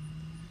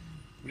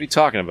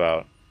talking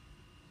about?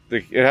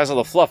 It has all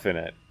the fluff in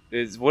it.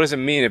 What does it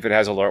mean if it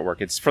has old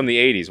artwork? It's from the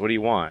 80s. What do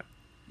you want?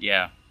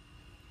 Yeah.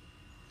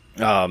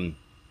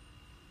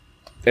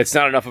 It's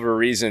not enough of a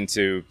reason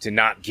to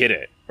not get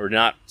it, or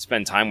not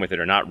spend time with it,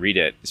 or not read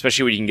it,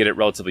 especially when you can get it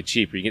relatively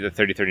cheap, or you can get the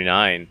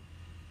 3039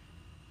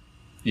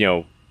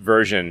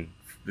 version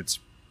that's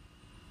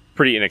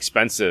pretty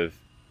inexpensive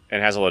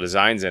and has all the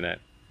designs in it.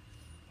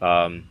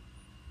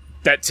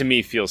 That to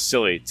me feels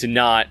silly to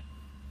not.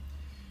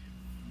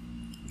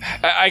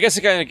 I guess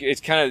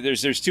it's kind of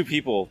there's two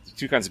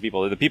kinds of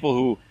people. The people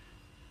who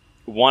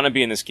want to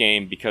be in this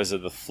game because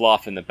of the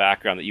fluff and the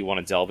background that you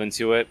want to delve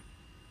into it,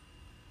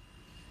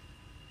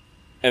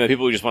 and the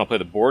people who just want to play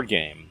the board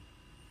game.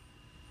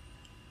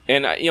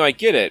 And I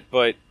get it,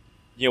 but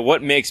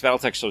what makes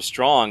BattleTech so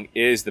strong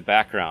is the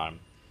background.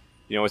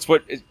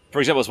 For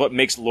example, it's what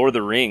makes Lord of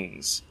the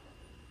Rings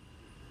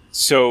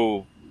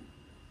so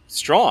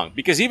strong,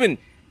 because even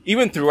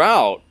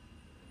throughout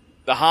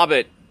The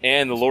Hobbit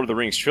and the Lord of the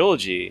Rings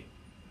trilogy,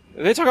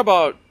 they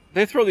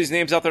throw these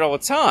names out there all the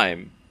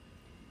time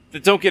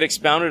that don't get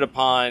expounded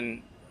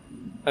upon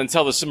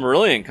until the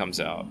Silmarillion comes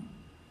out.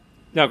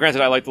 Now,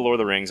 granted, I like the Lord of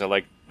the Rings, I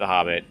like The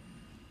Hobbit.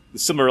 The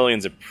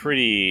Silmarillion's a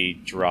pretty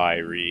dry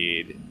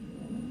read.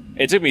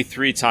 It took me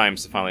 3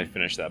 times to finally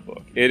finish that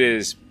book. It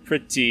is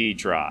pretty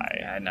dry.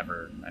 Yeah, I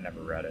never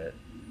read it.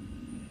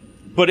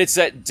 But it's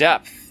that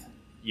depth.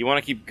 You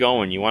want to keep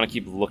going. You want to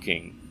keep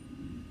looking.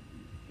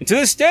 And to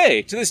this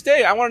day,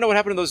 I want to know what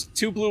happened to those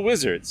 2 blue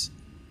wizards.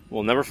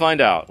 We'll never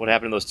find out what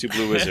happened to those 2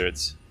 blue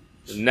wizards.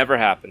 It'll never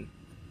happen.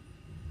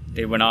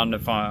 They went on to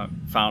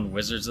found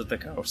Wizards of the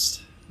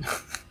Coast.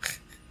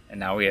 And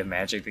now we have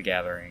Magic the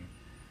Gathering.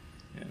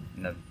 Yeah.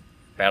 And the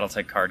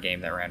BattleTech card game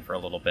that ran for a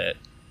little bit.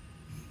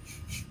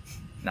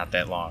 Not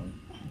that long.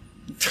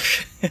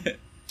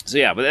 So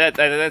yeah, but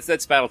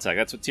that's BattleTech.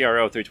 That's what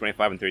TRO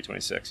 325 and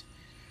 326.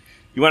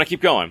 You want to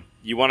keep going.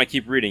 You want to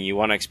keep reading. You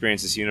want to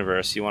experience this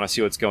universe. You want to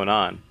see what's going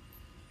on.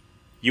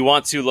 You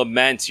want to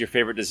lament your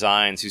favorite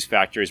designs whose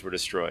factories were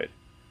destroyed.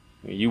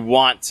 You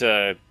want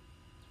to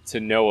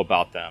know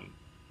about them.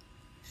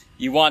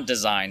 You want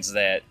designs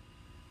that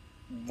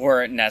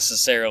weren't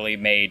necessarily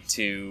made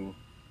to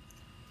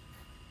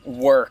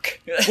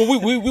work. Well,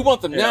 we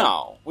want them Yeah.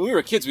 now. When we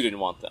were kids, we didn't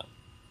want them.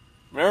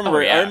 I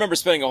remember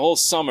spending a whole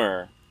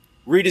summer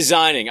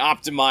redesigning,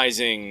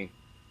 optimizing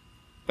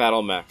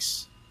battle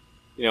mechs,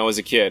 as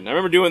a kid. And I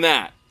remember doing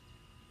that,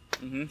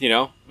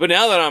 But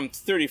now that I'm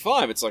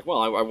 35, it's like,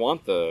 well, I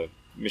want the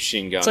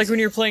machine guns. It's like when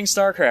you're playing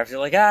StarCraft, you're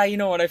like, you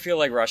know what, I feel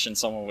like rushing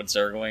someone with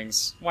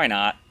Zerglings. Why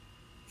not?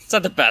 It's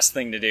not the best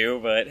thing to do,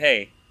 but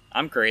hey,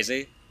 I'm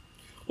crazy.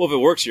 Well, if it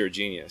works, you're a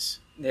genius.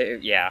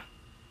 Yeah.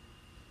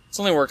 It's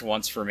only worked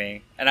once for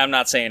me, and I'm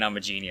not saying I'm a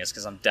genius,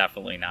 because I'm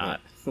definitely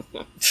not.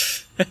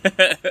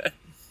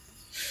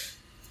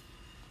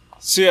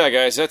 So yeah,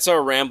 guys, that's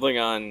our rambling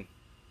on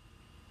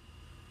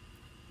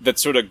that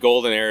sort of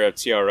golden era of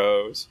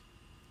TROs.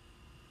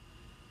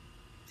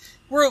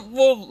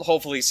 We'll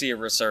hopefully see a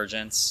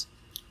resurgence.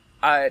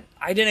 I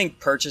didn't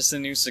purchase the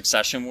new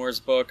Succession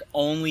Wars book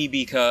only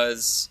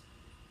because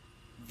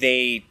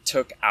they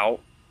took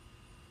out,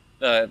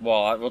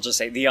 we'll just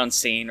say the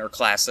Unseen or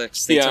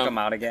Classics. They took them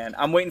out again.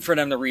 I'm waiting for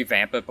them to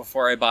revamp it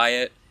before I buy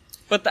it.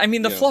 But, I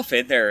mean, the fluff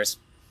in there is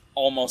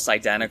almost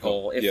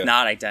identical, if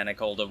not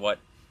identical, to what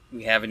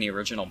we have in the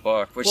original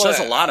book, which says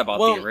a lot about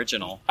the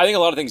original. I think a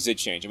lot of things did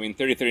change. I mean,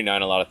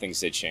 3039, a lot of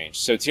things did change.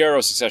 So TRO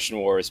Succession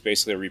War is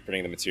basically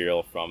reprinting the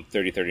material from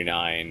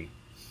 3039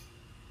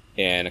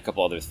 and a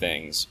couple other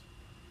things.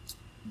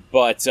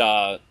 But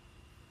in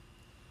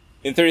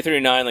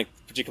 3039, like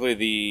particularly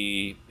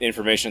the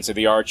information, so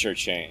the Archer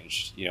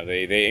changed.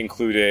 They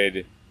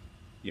included,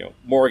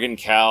 Morgan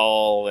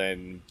Kell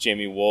and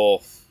Jamie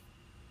Wolfe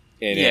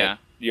in it,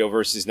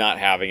 versus not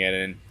having it.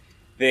 And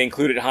they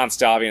included Hans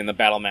Davian, the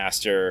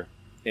Battlemaster,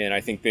 and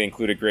I think they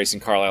included Grayson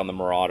Carlisle and the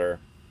Marauder.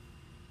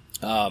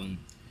 So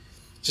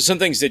some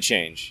things did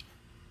change.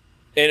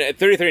 And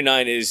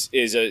 3039 is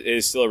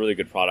still a really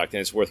good product,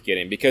 and it's worth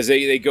getting because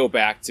they go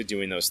back to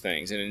doing those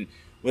things. And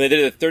when they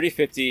did the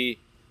 3050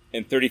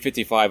 and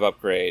 3055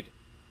 upgrade,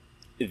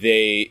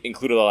 they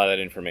included a lot of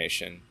that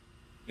information.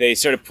 They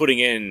started putting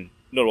in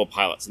notable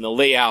pilots, and the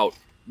layout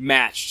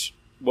matched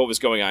what was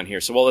going on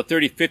here. So while the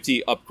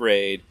 3050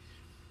 upgrade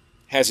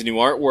has a new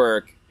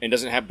artwork and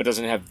doesn't have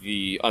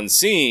the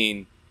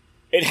Unseen,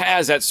 it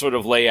has that sort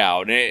of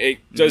layout, and it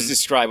does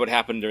describe what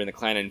happened during the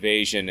clan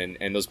invasion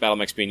and those battle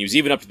mechs being used,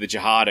 even up to the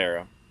Jihad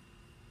era.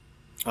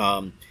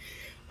 I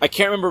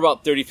can't remember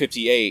about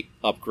 3058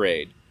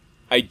 upgrade.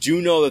 I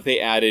do know that they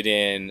added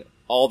in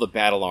all the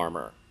battle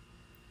armor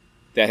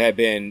that had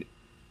been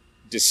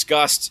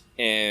discussed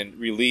and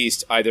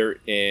released either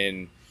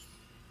in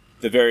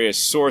the various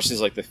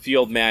sources like the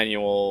field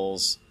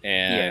manuals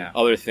and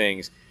other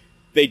things.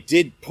 They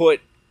did put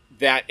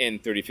that in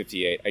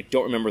 3058. I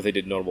don't remember if they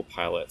did notable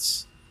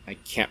pilots. I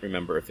can't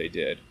remember if they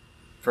did.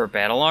 For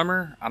battle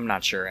armor? I'm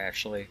not sure,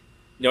 actually.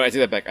 No, I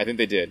take that back. I think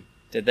they did.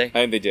 Did they? I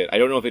think they did. I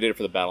don't know if they did it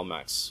for the battle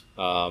mechs.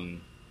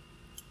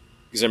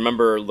 Because I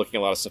remember looking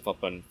a lot of stuff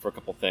up for a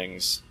couple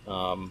things.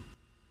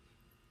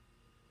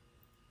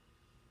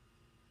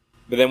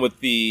 But then with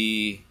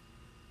the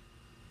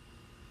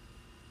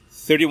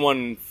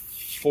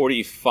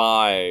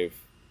 3145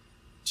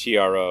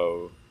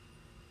 TRO,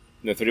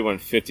 the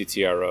 3150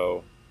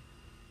 TRO,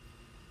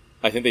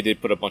 I think they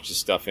did put a bunch of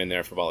stuff in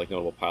there for about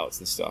notable pilots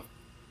and stuff.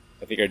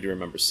 I think I do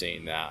remember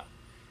seeing that.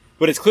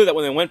 But it's clear that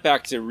when they went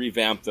back to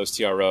revamp those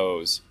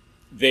TROs,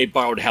 they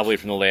borrowed heavily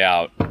from the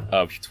layout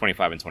of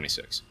 25 and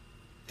 26.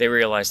 They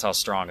realized how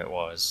strong it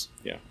was.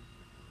 Yeah.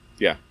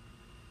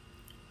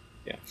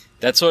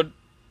 That's what...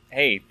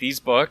 Hey, these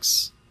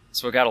books,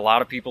 that's what got a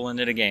lot of people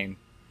into the game.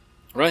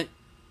 Right.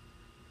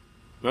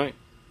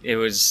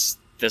 This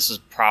was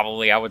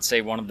probably, I would say,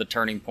 one of the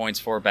turning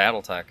points for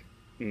BattleTech.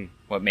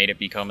 What made it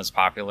become as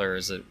popular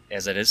as it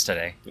is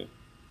today. Yeah.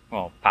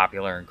 Well,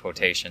 popular in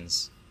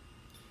quotations.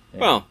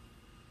 Yeah. Well,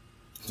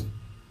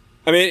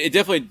 I mean, it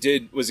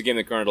definitely was a game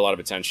that garnered a lot of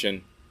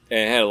attention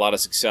and had a lot of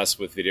success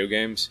with video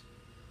games.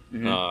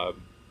 Mm-hmm.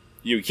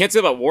 You can't say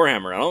about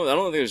Warhammer. I don't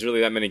think there's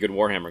really that many good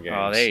Warhammer games.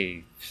 Oh,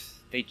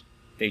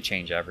 they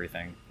change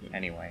everything. Yeah.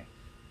 Anyway,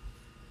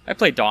 I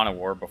played Dawn of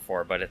War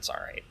before, but it's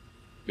all right.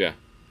 Yeah.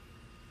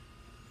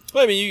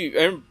 Well, I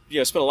mean,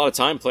 you spent a lot of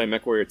time playing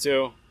MechWarrior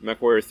 2,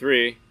 MechWarrior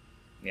 3.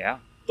 Yeah. A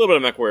little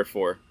bit of MechWarrior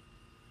 4.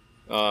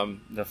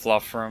 The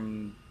fluff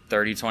from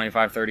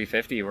 3025,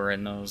 3050 were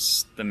in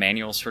the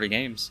manuals for the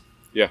games.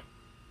 Yeah.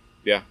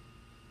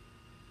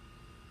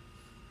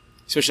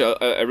 Especially,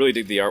 I really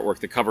dig the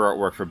artwork, the cover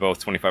artwork for both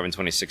 25 and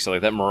 26. So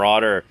like that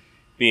Marauder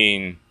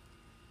being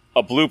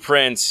a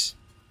blueprint,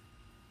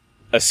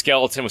 a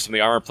skeleton with some of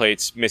the armor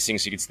plates missing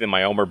so you can see the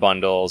Myomer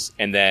bundles,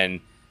 and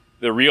then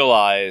the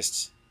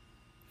realized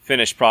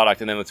finished product,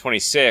 and then with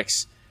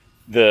 26,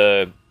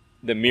 the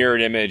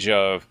mirrored image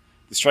of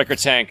the striker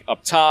tank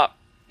up top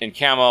in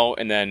camo,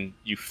 and then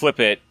you flip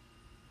it,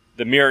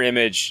 the mirror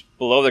image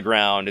below the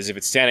ground as if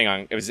it's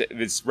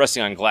it's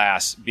resting on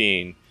glass,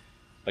 being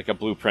like a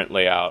blueprint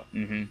layout.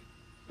 Mm-hmm.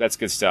 That's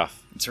good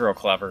stuff. It's real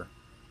clever.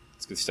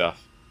 It's good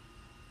stuff.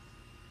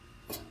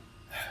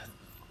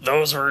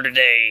 Those were the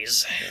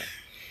days.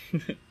 Yeah.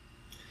 And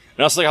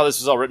also like how this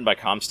was all written by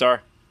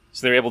Comstar,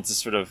 so they were able to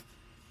sort of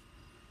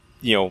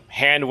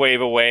hand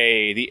wave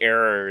away the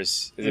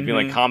errors as it being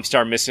like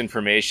Comstar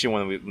misinformation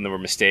when there were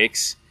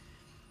mistakes.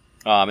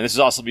 And this is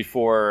also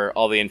before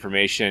all the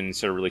information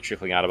sort of really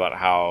trickling out about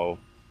how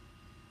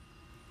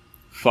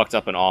fucked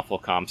up and awful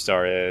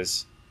Comstar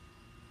is,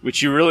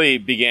 which you really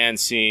began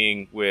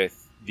seeing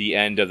with the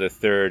end of the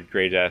third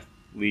Grey Death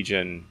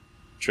Legion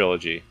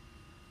trilogy.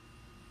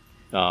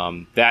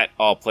 That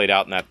all played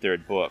out in that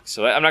third book.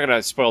 So I'm not going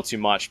to spoil too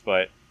much,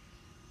 but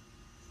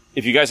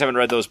if you guys haven't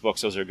read those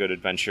books, those are good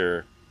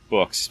adventure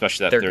books,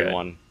 especially that They're third good.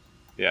 one.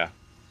 Yeah.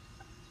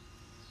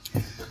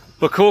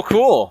 But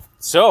cool.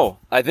 So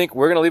I think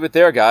we're going to leave it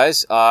there,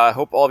 guys. I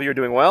hope all of you are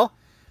doing well.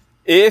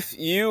 If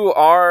you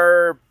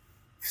are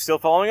still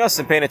following us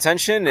and paying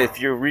attention, if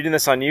you're reading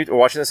this on YouTube or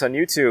watching this on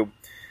YouTube,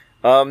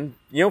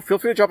 feel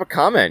free to drop a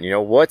comment.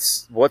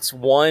 What's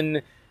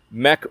one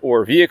mech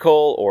or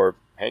vehicle, or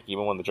heck,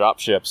 even one of the drop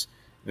ships,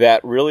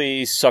 that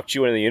really sucked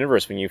you into the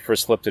universe when you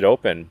first flipped it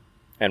open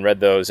and read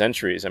those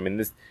entries? I mean,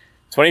 this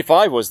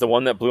 25 was the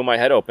one that blew my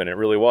head open. It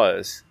really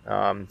was.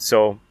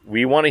 So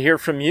we want to hear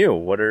from you.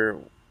 What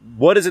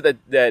is it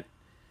that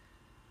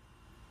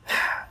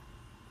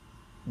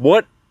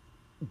what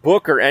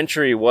book or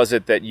entry was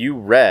it that you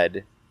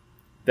read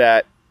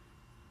that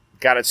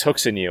got its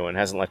hooks in you and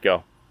hasn't let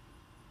go?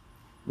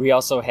 We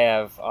also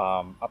have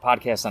a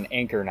podcast on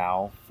Anchor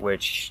now,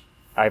 which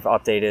I've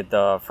updated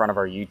the front of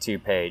our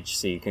YouTube page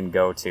so you can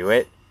go to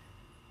it.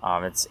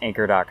 It's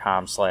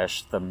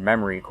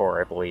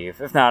anchor.com/thememorycore, I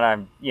believe. If not, I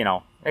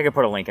can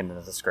put a link in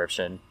the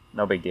description.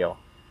 No big deal.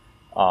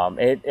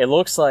 It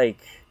looks like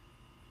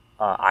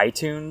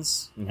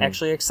iTunes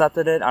actually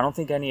accepted it. I don't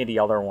think any of the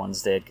other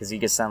ones did, because you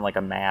could send like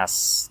a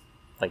mass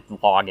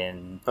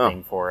login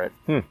thing for it.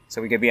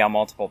 So we could be on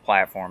multiple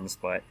platforms,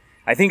 but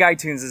I think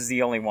iTunes is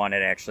the only one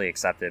that actually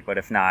accepted. But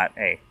if not,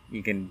 hey,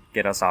 you can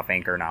get us off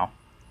Anchor now.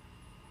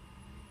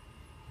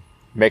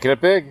 Making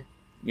it big.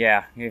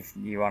 Yeah, if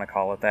you want to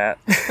call it that.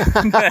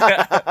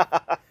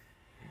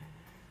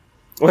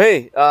 Well,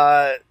 hey,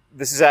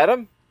 this is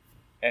Adam.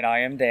 And I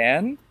am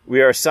Dan.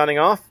 We are signing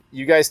off.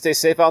 You guys stay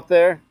safe out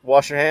there.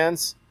 Wash your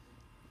hands.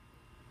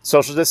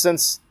 Social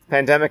distance,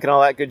 pandemic, and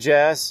all that good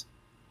jazz.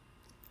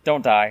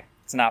 Don't die.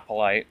 It's not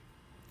polite.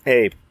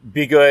 Hey,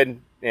 be good.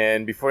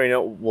 And before you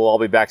know it, we'll all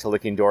be back to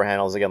licking door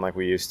handles again like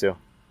we used to.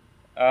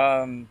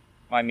 I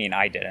mean,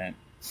 I didn't.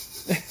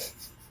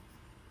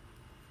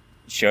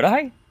 Should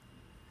I?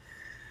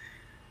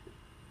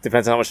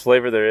 Depends on how much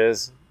flavor there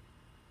is.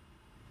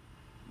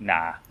 Nah.